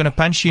someone's going to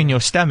punch you in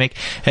your stomach.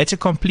 That's a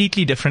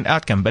completely different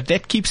outcome. But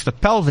that keeps the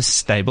pelvis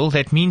stable.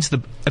 That means the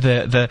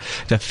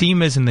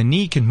femurs and the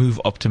knee can move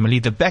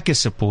optimally. The back is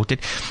supported,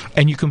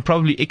 and you can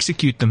probably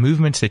execute the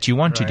movements that you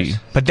want to do.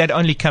 But that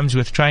only comes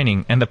with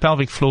training, and the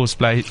pelvic floor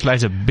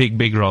plays a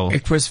big role.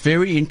 It was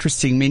very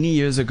interesting. Many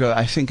years ago,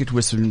 I think it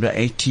was in the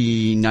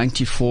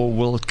 1994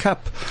 World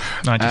Cup.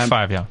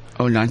 95, yeah.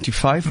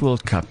 95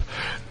 World Cup.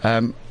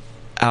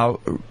 Our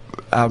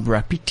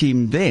rugby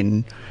team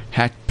then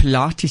had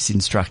Pilates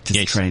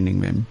instructors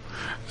training them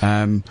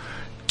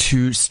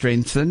to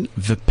strengthen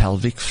the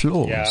pelvic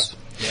floors.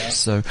 Yeah.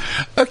 So,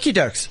 okie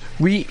dokes.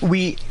 We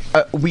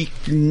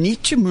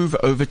need to move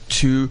over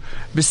to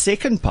the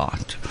second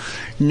part.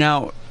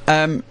 Now,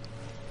 the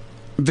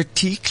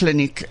T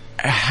Clinic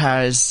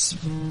has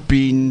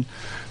been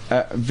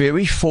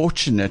very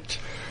fortunate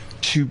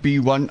to be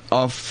one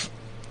of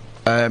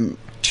 2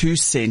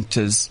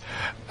 centers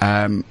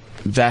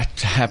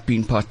that have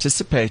been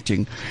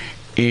participating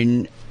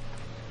in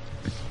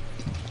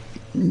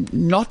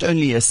not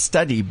only a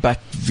study but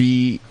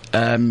the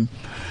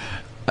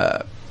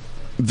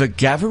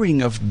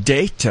gathering of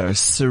data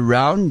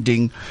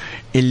surrounding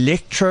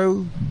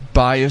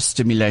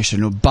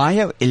electrobiostimulation or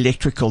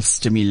bioelectrical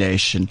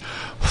stimulation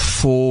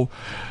for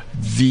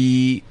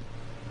the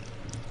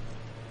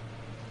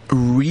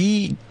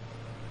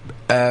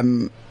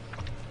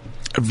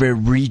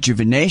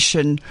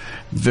rejuvenation,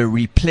 the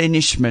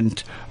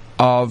replenishment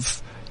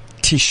of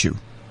tissue,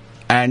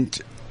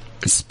 and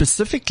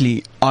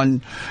specifically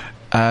on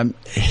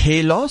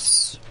hair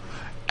loss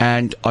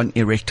and on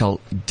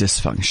erectile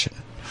dysfunction.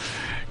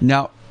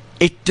 Now,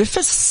 it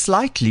differs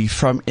slightly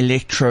from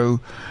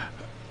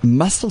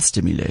muscle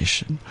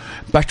stimulation,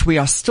 but we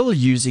are still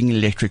using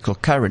electrical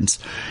currents.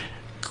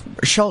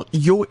 Shall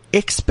your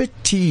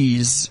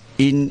expertise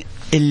in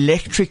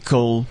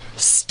electrical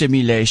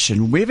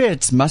stimulation, whether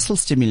it's muscle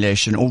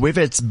stimulation or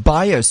whether it's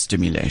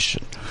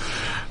biostimulation,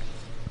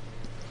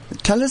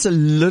 tell us a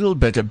little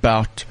bit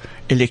about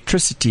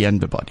electricity and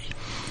the body.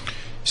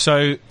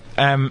 So,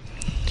 in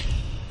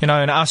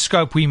our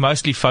scope, we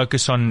mostly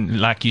focus on,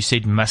 like you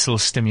said, muscle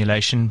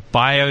stimulation.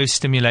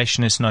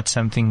 Biostimulation is not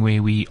something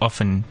where we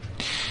often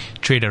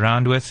tread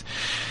around with.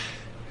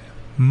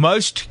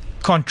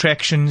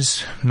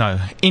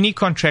 Any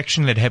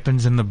contraction that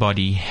happens in the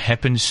body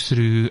happens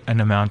through an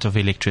amount of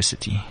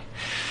electricity.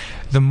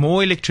 The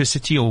more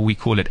electricity, or we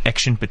call it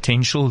action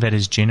potential, that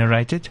is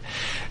generated,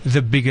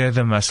 the bigger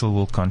the muscle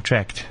will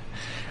contract.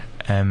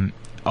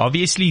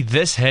 Obviously,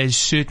 this has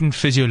certain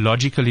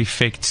physiological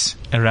effects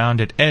around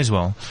it as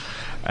well.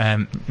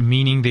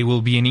 Meaning there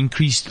will be an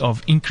increase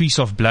of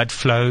blood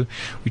flow,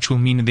 which will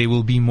mean there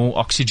will be more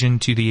oxygen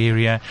to the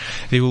area.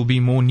 There will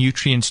be more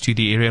nutrients to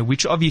the area,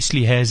 which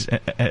obviously has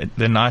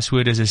the nice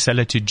word is a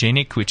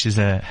salutogenic, which is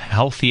a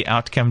healthy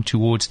outcome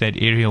towards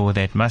that area or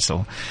that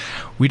muscle.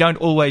 We don't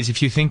always,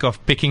 if you think of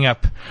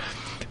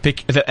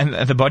and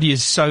the body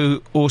is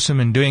so awesome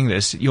in doing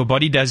this. Your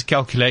body does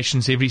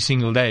calculations every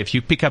single day. If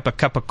you pick up a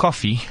cup of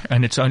coffee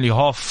and it's only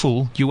half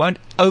full, you won't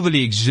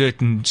overly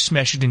exert and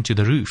smash it into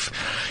the roof.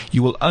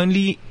 You will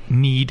only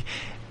need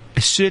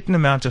a certain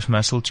amount of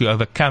muscle to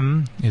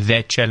overcome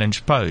that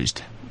challenge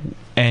posed.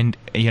 And,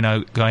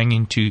 going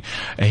into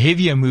a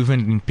heavier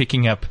movement and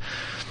picking up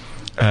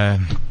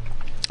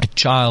a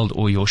child,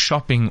 or you're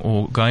shopping,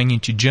 or going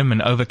into gym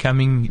and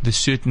overcoming the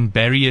certain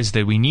barriers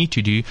that we need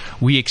to do,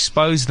 we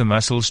expose the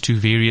muscles to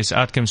various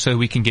outcomes so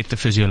we can get the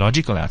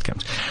physiological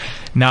outcomes.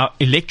 Now,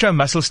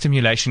 electromuscle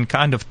stimulation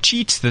kind of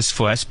cheats this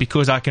for us,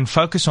 because I can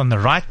focus on the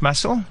right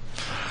muscle.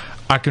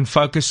 I can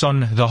focus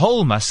on the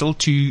whole muscle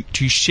to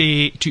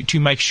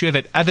make sure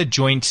that other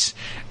joints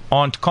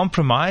aren't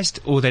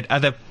compromised, or that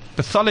other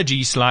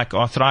pathologies like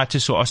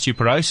arthritis or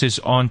osteoporosis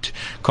aren't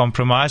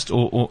compromised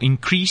or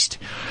increased.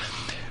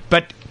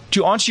 But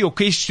to answer your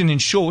question in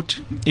short,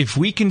 if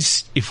we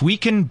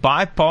can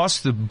bypass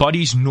the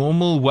body's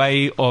normal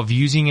way of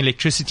using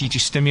electricity to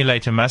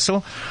stimulate a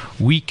muscle,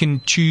 we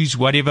can choose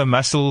whatever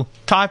muscle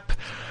type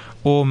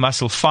or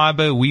muscle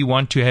fiber we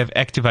want to have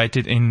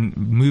activated in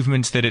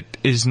movements that it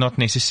is not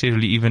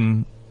necessarily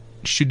even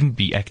shouldn't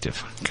be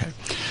active. Okay.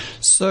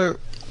 So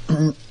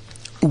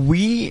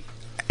we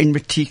in the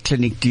T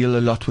Clinic deal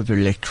a lot with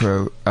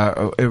erectile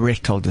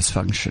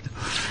dysfunction.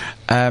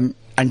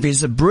 And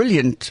there's a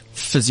brilliant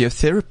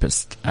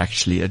physiotherapist,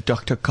 actually, a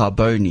Dr.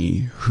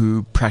 Carboni,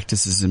 who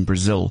practices in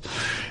Brazil,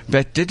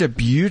 that did a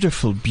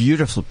beautiful,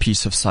 beautiful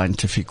piece of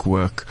scientific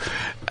work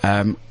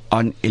on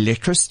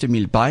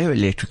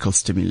bioelectrical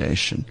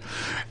stimulation.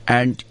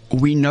 And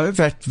we know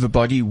that the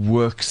body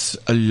works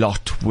a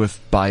lot with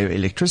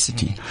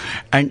bioelectricity.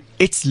 And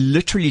it's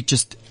literally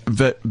just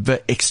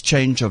the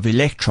exchange of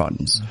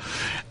electrons.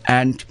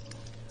 And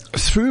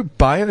through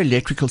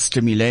bioelectrical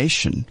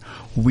stimulation,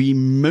 we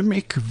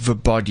mimic the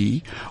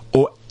body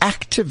or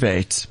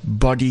activates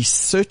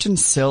certain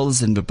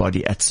cells in the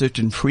body at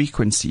certain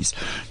frequencies,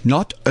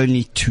 not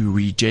only to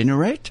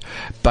regenerate,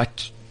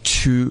 but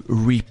to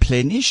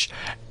replenish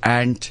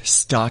and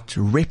start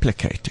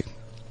replicating.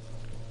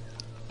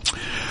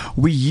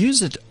 We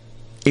use it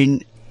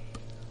in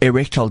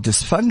erectile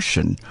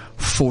dysfunction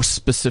for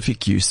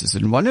specific uses.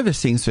 And one of the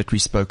things that we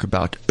spoke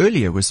about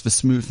earlier was the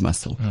smooth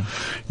muscle.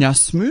 Now,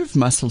 smooth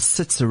muscle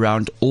sits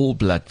around all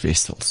blood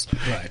vessels.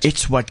 Right.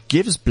 It's what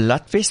gives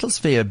blood vessels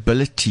the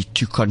ability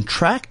to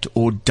contract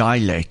or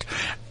dilate,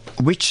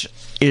 which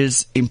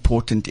is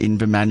important in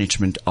the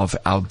management of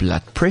our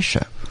blood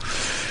pressure.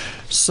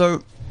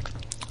 So,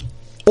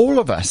 all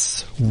of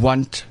us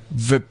want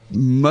the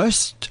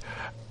most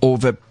or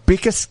the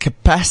biggest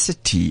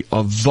capacity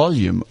of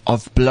volume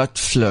of blood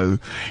flow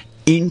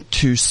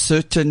into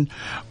certain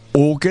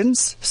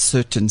organs,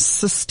 certain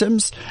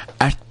systems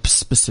at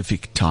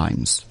specific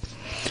times.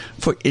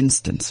 For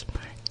instance,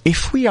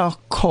 if we are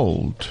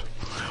cold,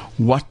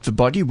 what the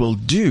body will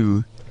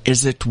do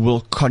is it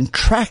will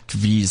contract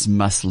these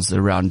muscles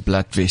around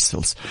blood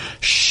vessels,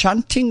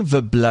 shunting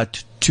the blood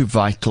to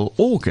vital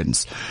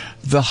organs,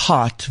 the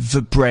heart,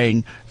 the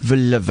brain, the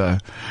liver,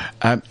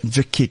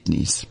 the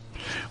kidneys.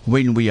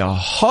 When we are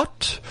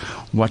hot,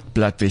 what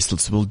blood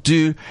vessels will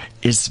do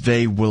is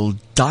they will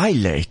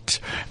dilate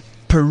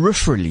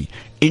peripherally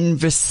in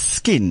the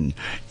skin,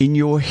 in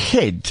your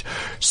head,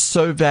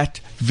 so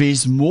that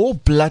there's more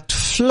blood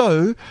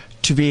flow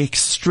to the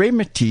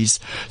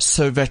extremities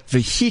so that the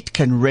heat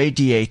can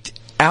radiate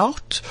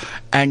out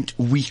and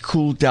we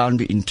cool down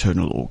the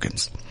internal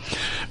organs.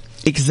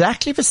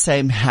 Exactly the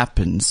same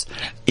happens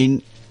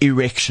in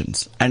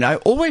erections. And I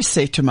always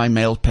say to my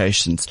male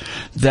patients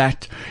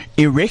that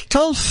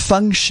erectile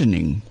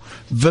functioning,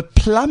 the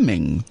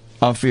plumbing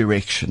of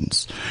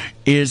erections,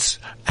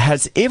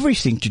 has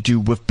everything to do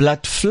with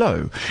blood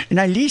flow. And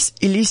Elise,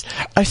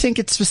 I think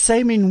it's the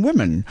same in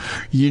women.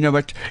 You know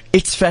what?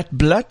 It's that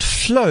blood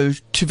flow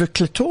to the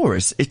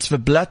clitoris. It's the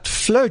blood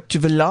flow to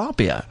the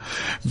labia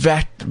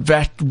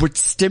that would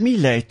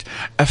stimulate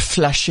a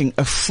flushing,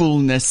 a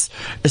fullness,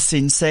 a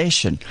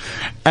sensation.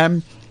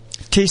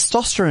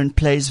 Testosterone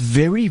plays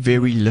very,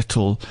 very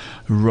little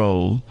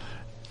role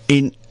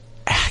in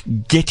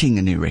getting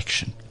an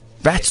erection.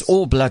 That's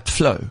all blood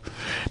flow.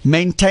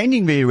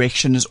 Maintaining the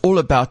erection is all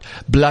about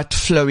blood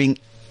flowing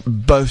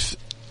both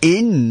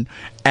in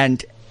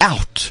and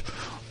out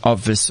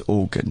of this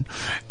organ.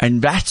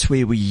 And that's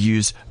where we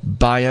use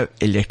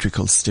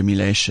bioelectrical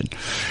stimulation.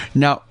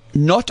 Now,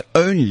 not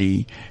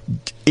only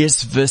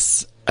is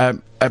this a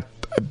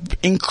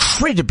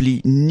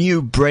incredibly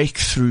new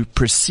breakthrough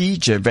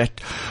procedure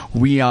that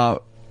we are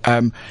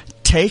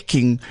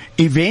taking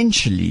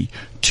eventually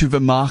to the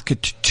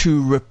market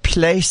to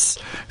replace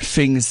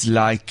things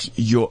like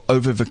your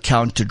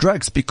over-the-counter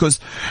drugs,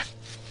 because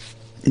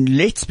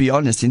let's be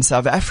honest, in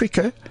South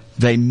Africa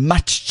they're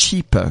much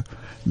cheaper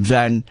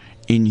than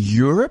in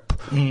Europe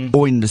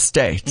or in the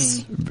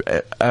States.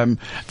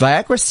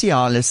 Viagra,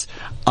 Cialis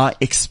are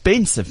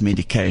expensive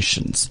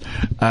medications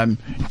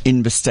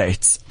in the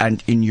States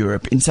and in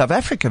Europe. In South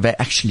Africa,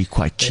 they're actually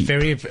quite cheap. They're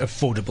very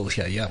affordable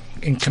here, yeah,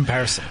 in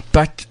comparison.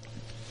 But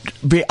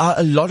there are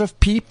a lot of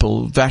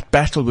people that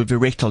battle with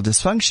erectile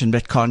dysfunction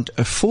that can't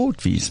afford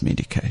these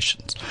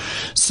medications.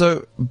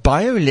 So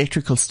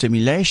bioelectrical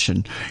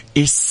stimulation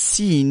is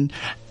seen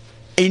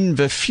in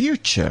the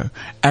future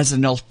as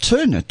an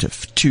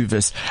alternative to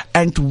this,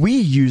 and we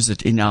use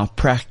it in our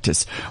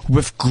practice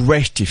with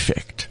great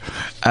effect.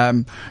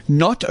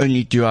 Not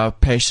only do our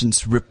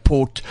patients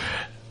report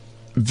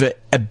the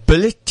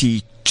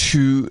ability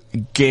to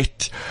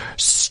get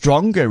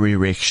stronger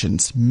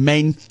erections,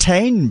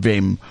 maintain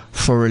them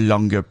for a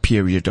longer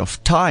period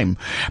of time,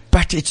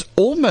 but it's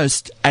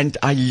almost, and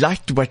I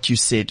liked what you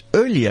said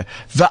earlier,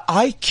 the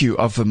IQ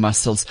of the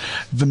muscles.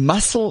 The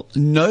muscle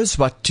knows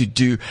what to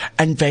do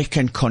and they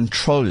can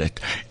control it.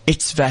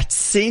 It's that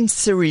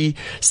sensory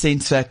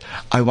sense that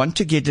I want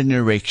to get an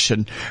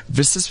erection,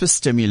 this is the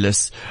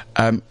stimulus,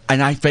 and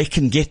they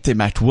can get them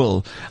at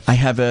will. I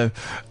have a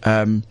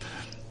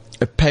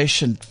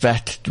patient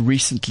that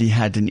recently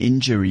had an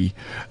injury.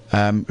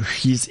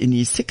 He's in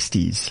his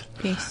 60s.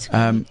 Yes.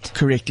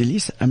 Correct,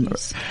 Elise?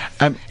 Yes.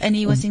 And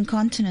he was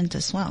incontinent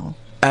as well.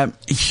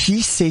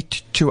 He said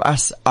to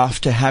us,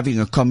 after having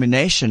a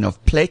combination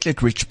of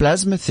platelet-rich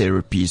plasma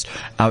therapies,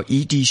 our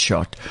ED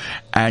shot,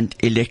 and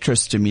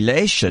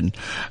electrostimulation,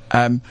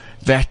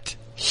 that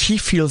he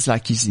feels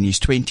like he's in his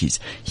 20s.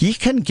 He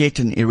can get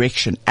an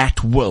erection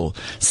at will,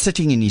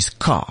 sitting in his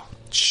car.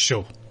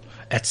 Sure.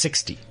 At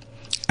 60.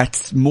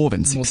 At more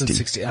than 60. More than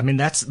 60. I mean,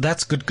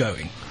 that's good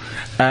going.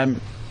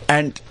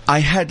 And I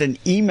had an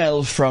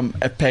email from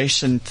a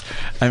patient,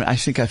 and I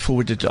think I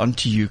forwarded it on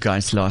to you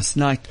guys last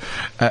night,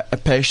 a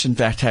patient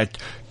that had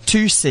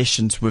 2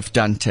 sessions with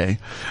Dante,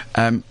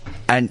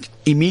 and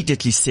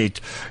immediately said,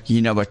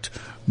 you know what,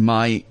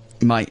 my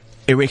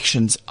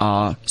erections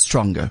are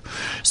stronger.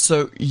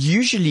 So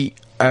usually,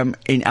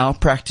 in our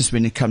practice,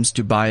 when it comes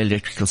to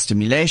bioelectrical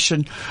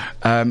stimulation,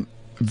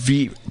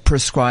 the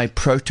prescribed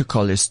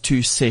protocol is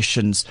 2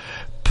 sessions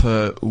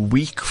per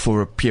week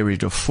for a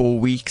period of 4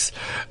 weeks.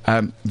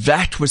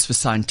 That was the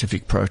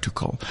scientific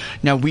protocol.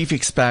 Now we've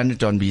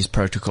expanded on these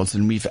protocols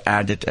and we've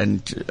added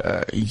and,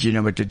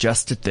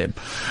 adjusted them.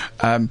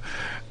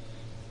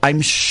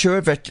 I'm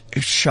sure that,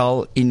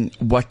 Charles, in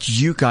what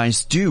you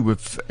guys do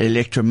with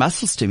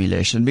electromuscle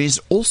stimulation, there's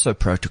also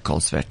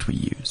protocols that we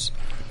use.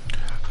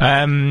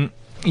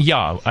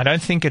 Yeah, I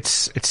don't think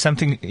it's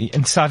something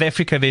in South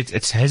Africa that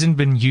it hasn't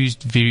been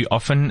used very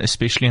often,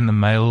 especially in the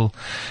male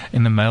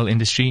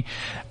industry.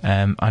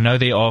 I know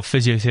there are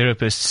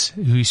physiotherapists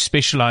who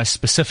specialize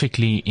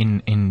specifically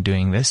in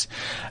doing this.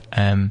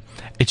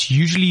 It's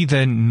usually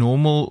the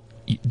normal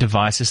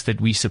devices that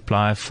we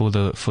supply for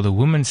the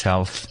women's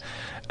health,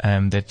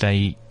 that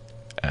they,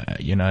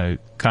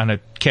 kind of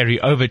carry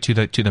over to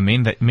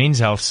the men's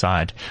health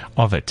side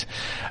of it.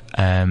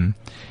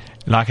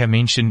 Like I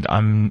mentioned,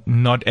 I'm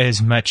not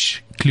as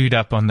much clued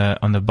up on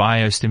the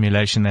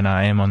biostimulation than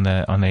I am on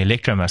the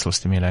electromuscle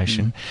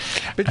stimulation.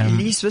 But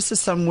Elise, this is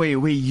somewhere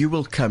where you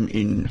will come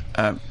in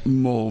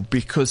more,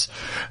 because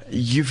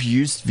you've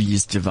used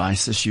these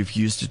devices, you've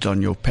used it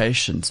on your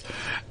patients.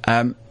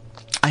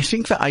 I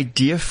think the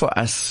idea for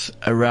us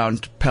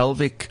around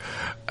pelvic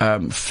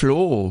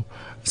floor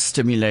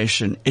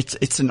stimulation,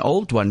 it's an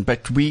old one,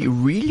 but we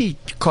really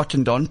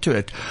cottoned onto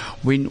it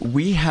when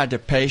we had a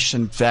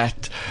patient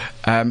that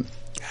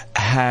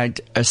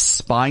had a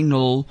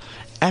spinal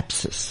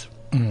abscess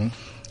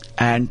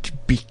and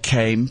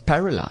became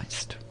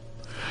paralyzed.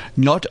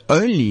 Not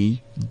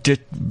only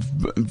did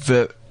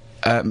the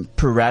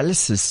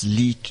paralysis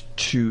lead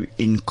to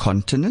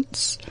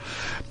incontinence,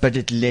 but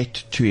it led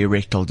to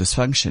erectile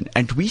dysfunction.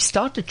 And we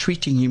started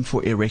treating him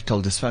for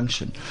erectile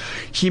dysfunction.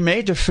 He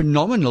made a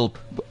phenomenal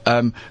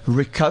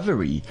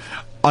recovery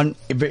on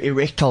the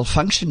erectile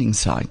functioning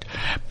side,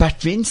 but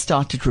then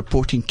started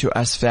reporting to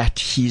us that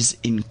his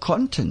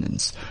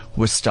incontinence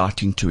was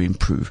starting to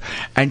improve.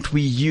 And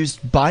we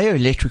used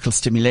bioelectrical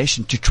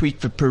stimulation to treat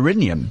the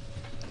perineum.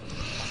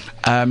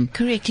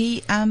 Correct.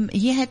 He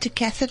had to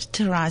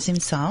catheterize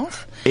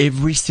himself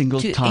every single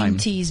to time.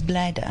 empty his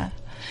bladder.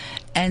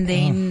 And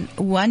then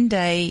one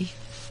day,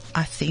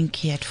 I think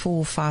he had 4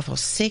 or 5 or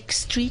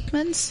 6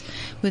 treatments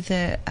with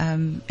the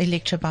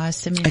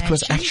electrobiostimulation. It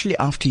was actually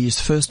after his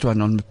first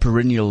one on the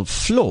perineal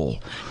floor.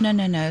 No.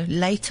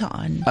 Later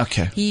on.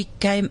 Okay. He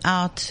came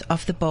out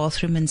of the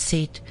bathroom and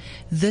said,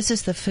 "This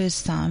is the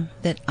first time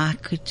that I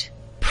could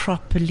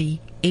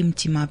properly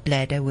empty my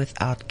bladder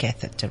without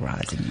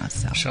catheterizing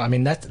myself." Sure, I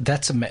mean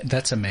that's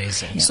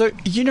amazing. Yeah. So,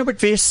 but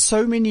there's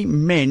so many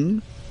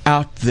men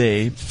out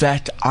there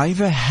that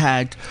either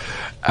had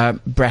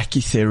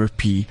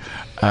brachytherapy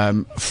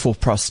for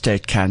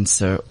prostate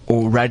cancer,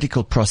 or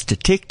radical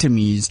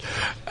prostatectomies,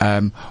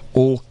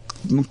 or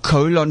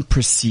colon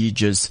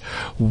procedures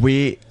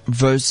where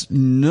those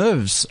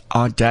nerves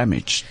are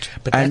damaged.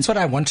 But that's what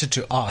I wanted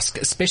to ask,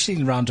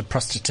 especially around a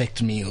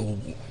prostatectomy or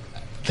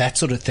that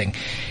sort of thing.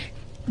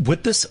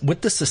 Would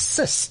this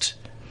assist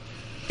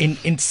in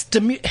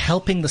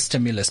helping the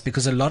stimulus,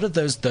 because a lot of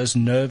those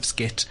nerves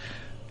get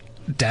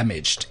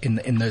damaged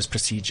in those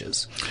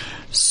procedures?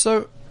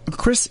 So,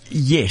 Chris,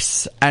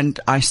 yes, and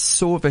I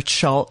saw that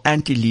Charles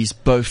and Elise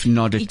both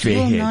nodded their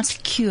heads. It will not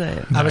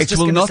cure. I was It just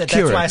will going to not say,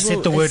 cure that's why I it.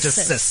 said the Will word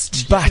assist.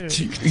 assist. But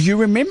you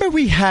remember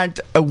we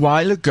had a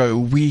while ago,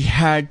 we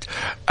had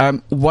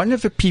one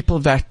of the people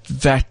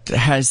that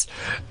has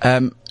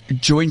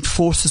joined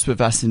forces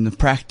with us in the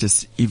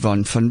practice,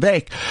 Yvonne van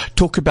Beek,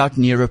 talk about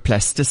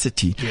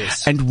neuroplasticity.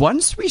 Yes. And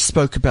once we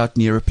spoke about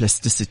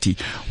neuroplasticity,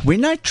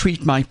 when I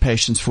treat my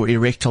patients for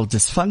erectile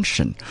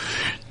dysfunction,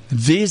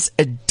 there's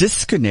a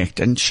disconnect,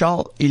 and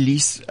Charles,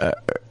 Elise,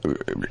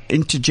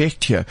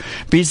 interject here.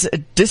 There's a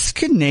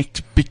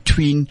disconnect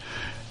between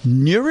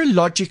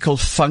neurological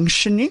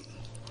functioning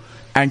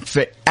and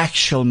the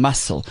actual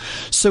muscle.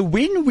 So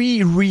when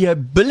we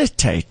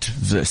rehabilitate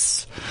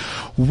this,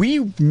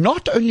 we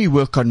not only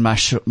work on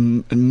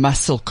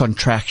muscle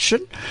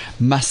contraction,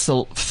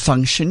 muscle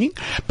functioning,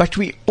 but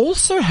we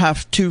also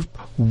have to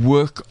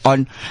work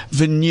on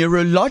the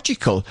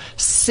neurological,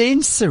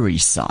 sensory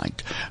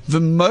side, the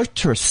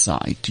motor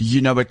side.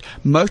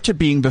 Motor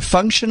being the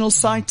functional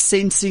side,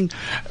 sensing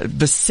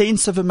the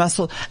sense of a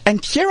muscle.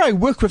 And here I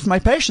work with my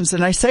patients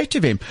and I say to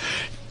them,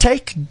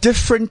 take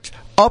different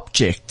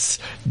objects,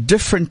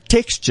 different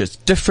textures,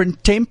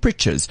 different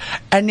temperatures,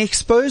 and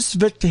expose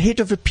the head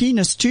of a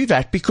penis to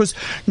that, because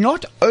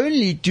not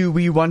only do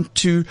we want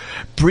to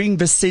bring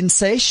the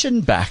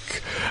sensation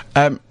back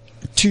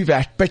to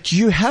that, but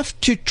you have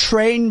to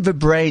train the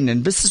brain,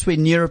 and this is where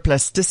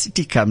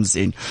neuroplasticity comes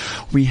in.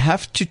 We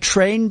have to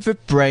train the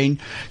brain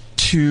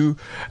to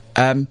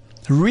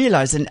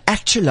realize and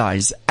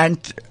actualize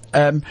and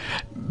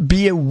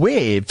be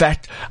aware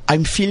that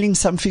I'm feeling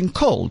something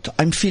cold,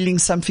 I'm feeling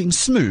something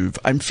smooth,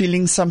 I'm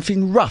feeling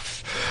something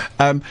rough.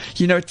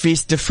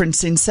 There's different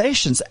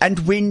sensations. And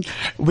when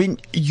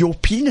your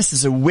penis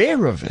is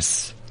aware of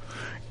this,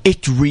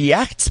 it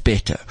reacts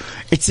better.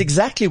 It's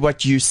exactly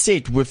what you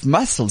said with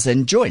muscles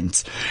and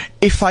joints.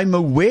 If I'm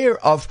aware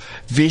of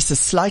there's a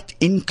slight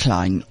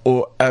incline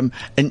or an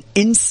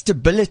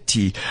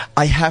instability,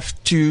 I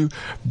have to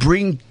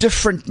bring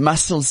different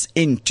muscles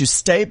in to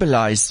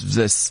stabilize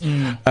this.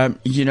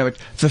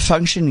 The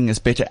functioning is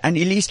better. And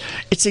Elise,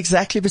 it's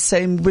exactly the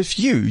same with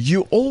you.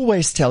 You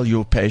always tell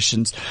your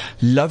patients,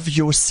 love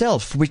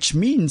yourself, which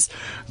means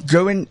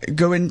go and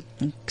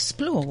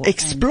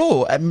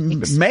explore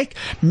and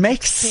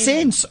make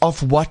sense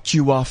of what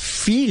you are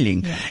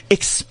feeling.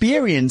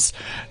 Experience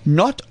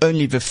not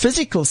only the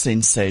physical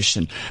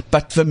sensation,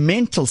 but the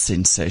mental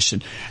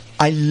sensation.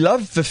 I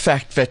love the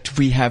fact that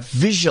we have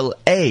visual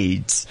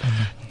aids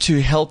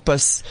to help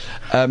us.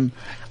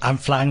 I'm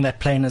flying that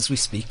plane as we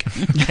speak.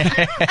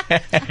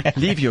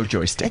 Leave your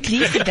joystick. At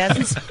least it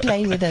doesn't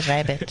play with a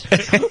rabbit.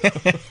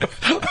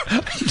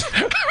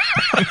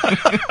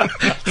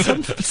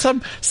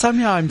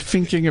 Somehow I'm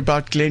thinking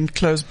about Glenn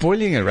Close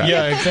boiling a rabbit.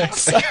 Yeah,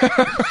 exactly.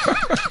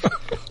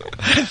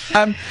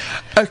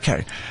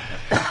 Okay.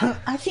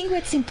 I think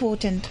what's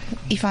important,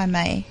 if I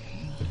may,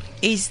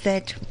 is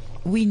that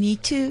we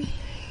need to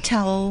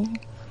tell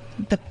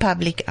the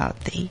public out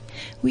there,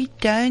 we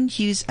don't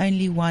use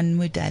only one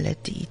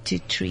modality to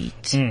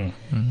treat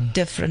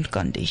different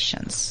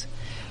conditions.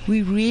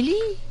 We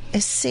really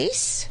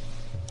assess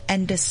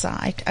and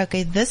decide,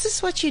 okay, this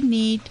is what you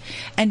need,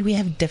 and we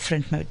have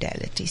different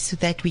modalities so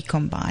that we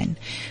combine.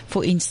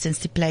 For instance,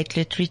 the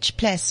platelet-rich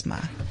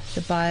plasma,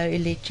 the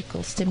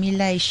bioelectrical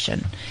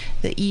stimulation,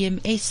 the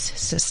EMS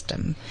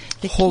system,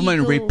 the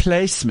hormone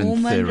replacement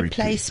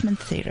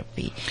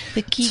therapy,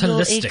 the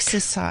Kegel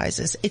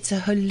exercises. It's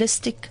a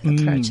holistic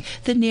approach.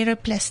 The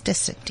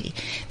neuroplasticity.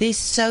 There's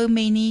so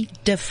many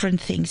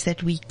different things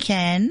that we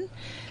can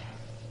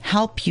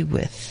help you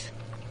with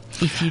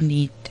if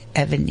you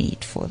have a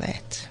need for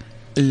that.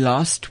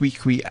 Last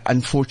week, we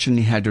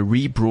unfortunately had a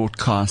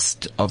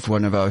rebroadcast of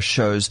one of our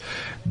shows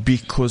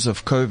because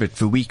of COVID.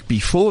 The week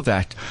before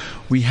that,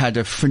 we had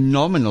a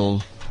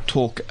phenomenal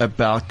talk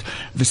about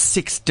the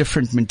 6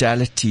 different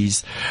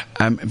modalities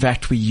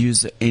that we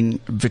use in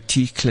the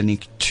T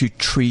clinic to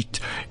treat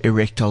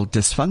erectile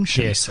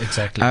dysfunction. Yes,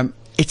 exactly. And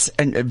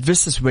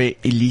this is where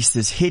Elise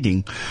is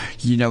heading.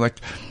 You know what?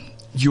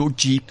 Your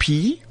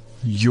GP,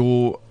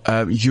 your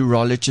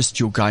urologist,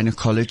 your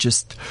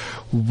gynecologist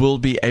will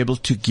be able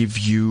to give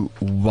you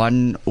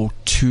 1 or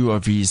 2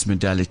 of these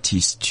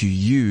modalities to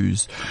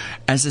use.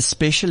 As a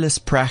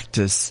specialist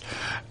practice,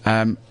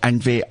 and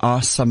there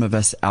are some of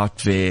us out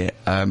there,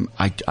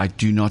 I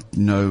do not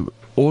know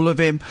all of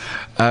them,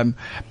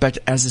 but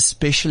as a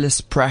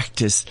specialist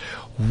practice,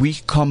 we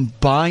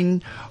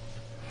combine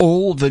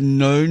all the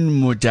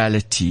known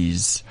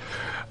modalities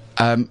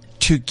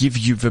to give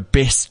you the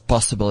best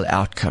possible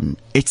outcome.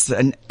 It's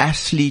an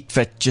athlete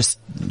that just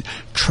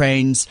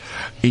trains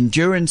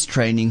endurance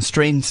training,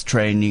 strength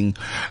training,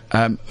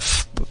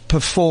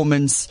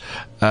 performance,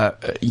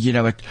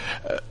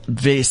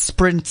 their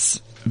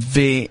sprints,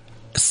 their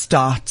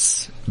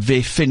starts,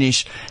 their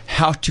finish,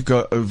 how to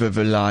go over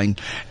the line.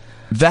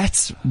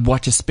 That's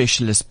what a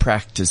specialist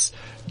practice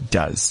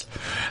does.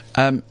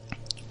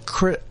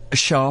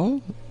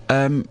 Charles,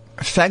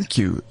 thank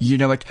you. You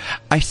know what?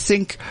 I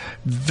think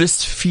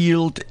this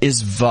field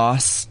is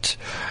vast.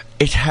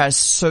 It has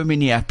so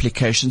many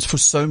applications for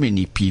so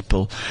many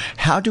people.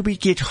 How do we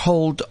get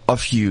hold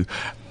of you?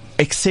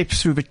 Except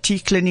through the T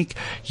clinic,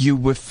 you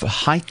with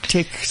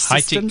high-tech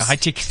systems?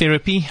 High-tech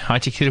therapy.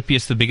 High-tech therapy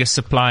is the biggest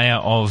supplier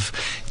of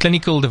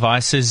clinical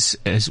devices,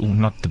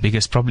 not the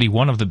biggest, probably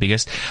one of the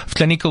biggest, of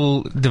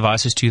clinical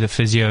devices to the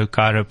physio,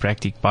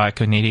 chiropractic,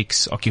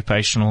 biokinetics,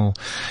 occupational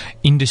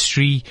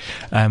industry.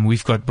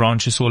 We've got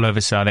branches all over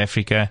South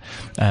Africa.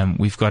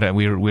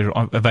 We're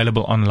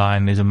available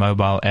online. There's a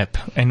mobile app,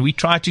 and we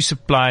try to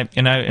supply,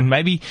 and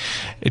maybe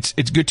it's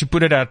good to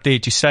put it out there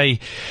to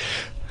say,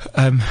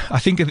 I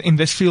think in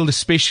this field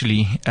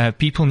especially,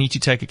 people need to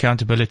take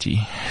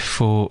accountability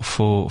for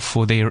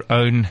their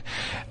own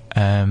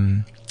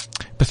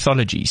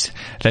pathologies.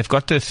 They've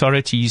got the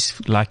authorities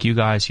like you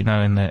guys,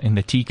 in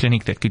the T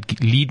clinic that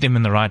could lead them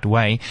in the right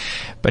way,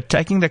 but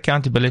taking the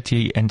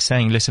accountability and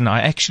saying, listen,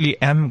 I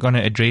actually am going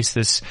to address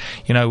this,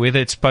 whether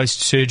it's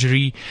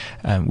post-surgery.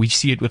 We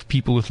see it with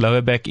people with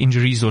lower back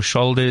injuries or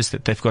shoulders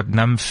that they've got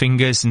numb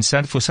fingers, and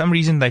so for some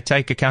reason they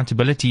take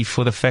accountability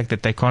for the fact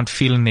that they can't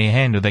feel in their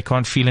hand or they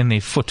can't feel in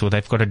their foot or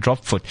they've got a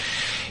drop foot.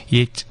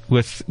 Yet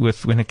with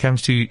when it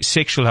comes to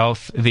sexual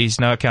health, there's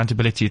no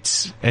accountability.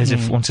 It's as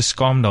if one's a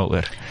skamdal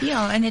oor.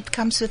 Yeah, and it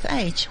comes with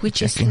age,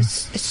 which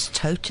is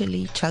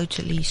totally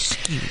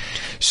skewed.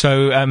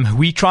 So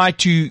we try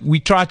to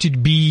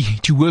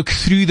work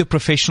through the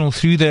professional,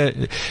 through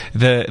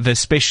the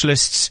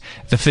specialists,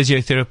 the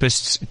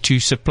physiotherapists,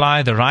 to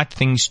supply the right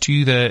things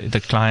to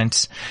the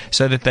clients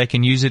so that they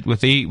can use it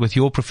with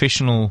your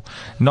professional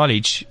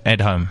knowledge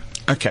at home.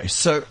 Okay,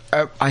 so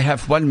I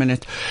have 1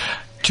 minute.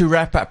 To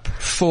wrap up,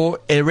 for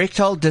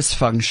erectile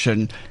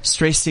dysfunction,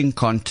 stress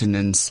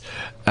incontinence,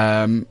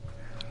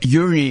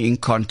 urinary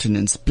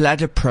incontinence,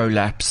 bladder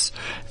prolapse,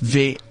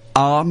 there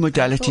our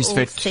modalities For all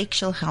that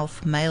sexual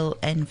health, male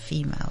and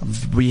female.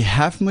 we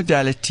have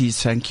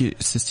modalities. Thank you,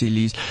 Sister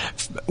Elise.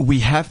 We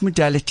have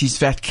modalities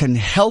that can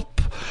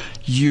help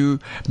you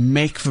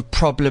make the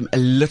problem a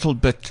little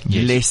bit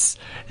less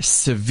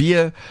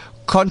severe.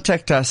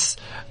 Contact us.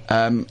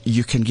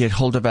 You can get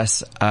hold of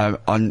us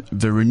on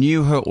the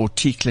Renew Her or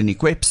T Clinic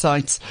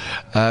websites.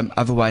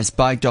 Otherwise,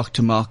 by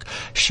Dr. Mark.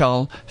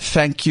 Charles,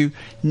 thank you.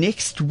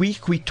 Next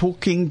week, we're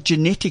talking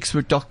genetics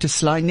with Dr.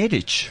 Sly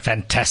Nedich.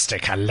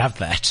 Fantastic. I love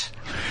that.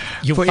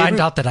 You'll For find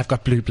out that I've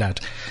got blue blood.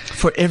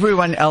 For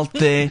everyone out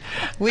there,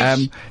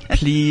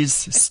 please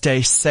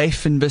stay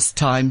safe in this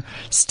time.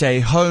 Stay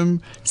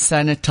home,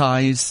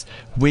 sanitize,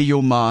 wear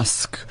your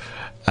mask,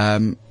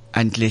 and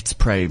let's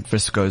pray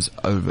this goes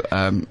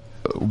over.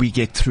 We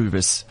get through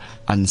this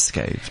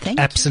unscathed.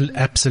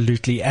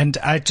 Absolutely. And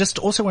I just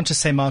also want to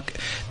say, Mark,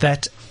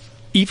 that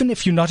even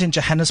if you're not in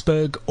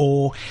Johannesburg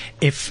or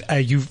if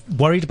you're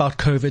worried about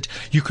COVID,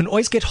 you can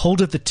always get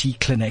hold of the T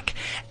Clinic,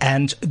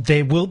 and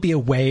there will be a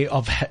way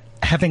of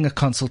having a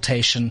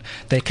consultation.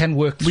 They can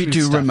work through We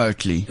do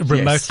remotely.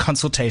 Remote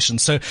consultation.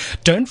 So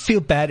don't feel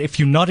bad if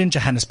you're not in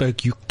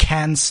Johannesburg. You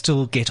can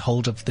still get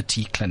hold of the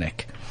T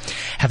Clinic.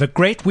 Have a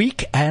great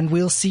week, and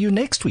we'll see you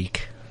next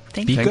week.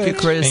 Thank Be you. good. Thank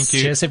you, Chris. Thank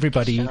you. Cheers,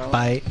 everybody.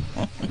 Bye.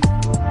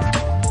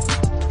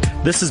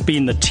 This has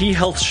been the T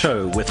Health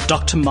Show with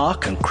Dr.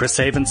 Mark and Chris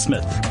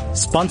Avon-Smith,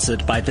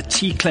 sponsored by the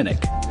T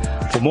Clinic.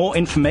 For more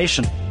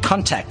information,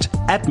 contact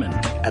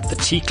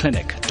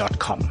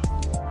admin@thetclinic.com.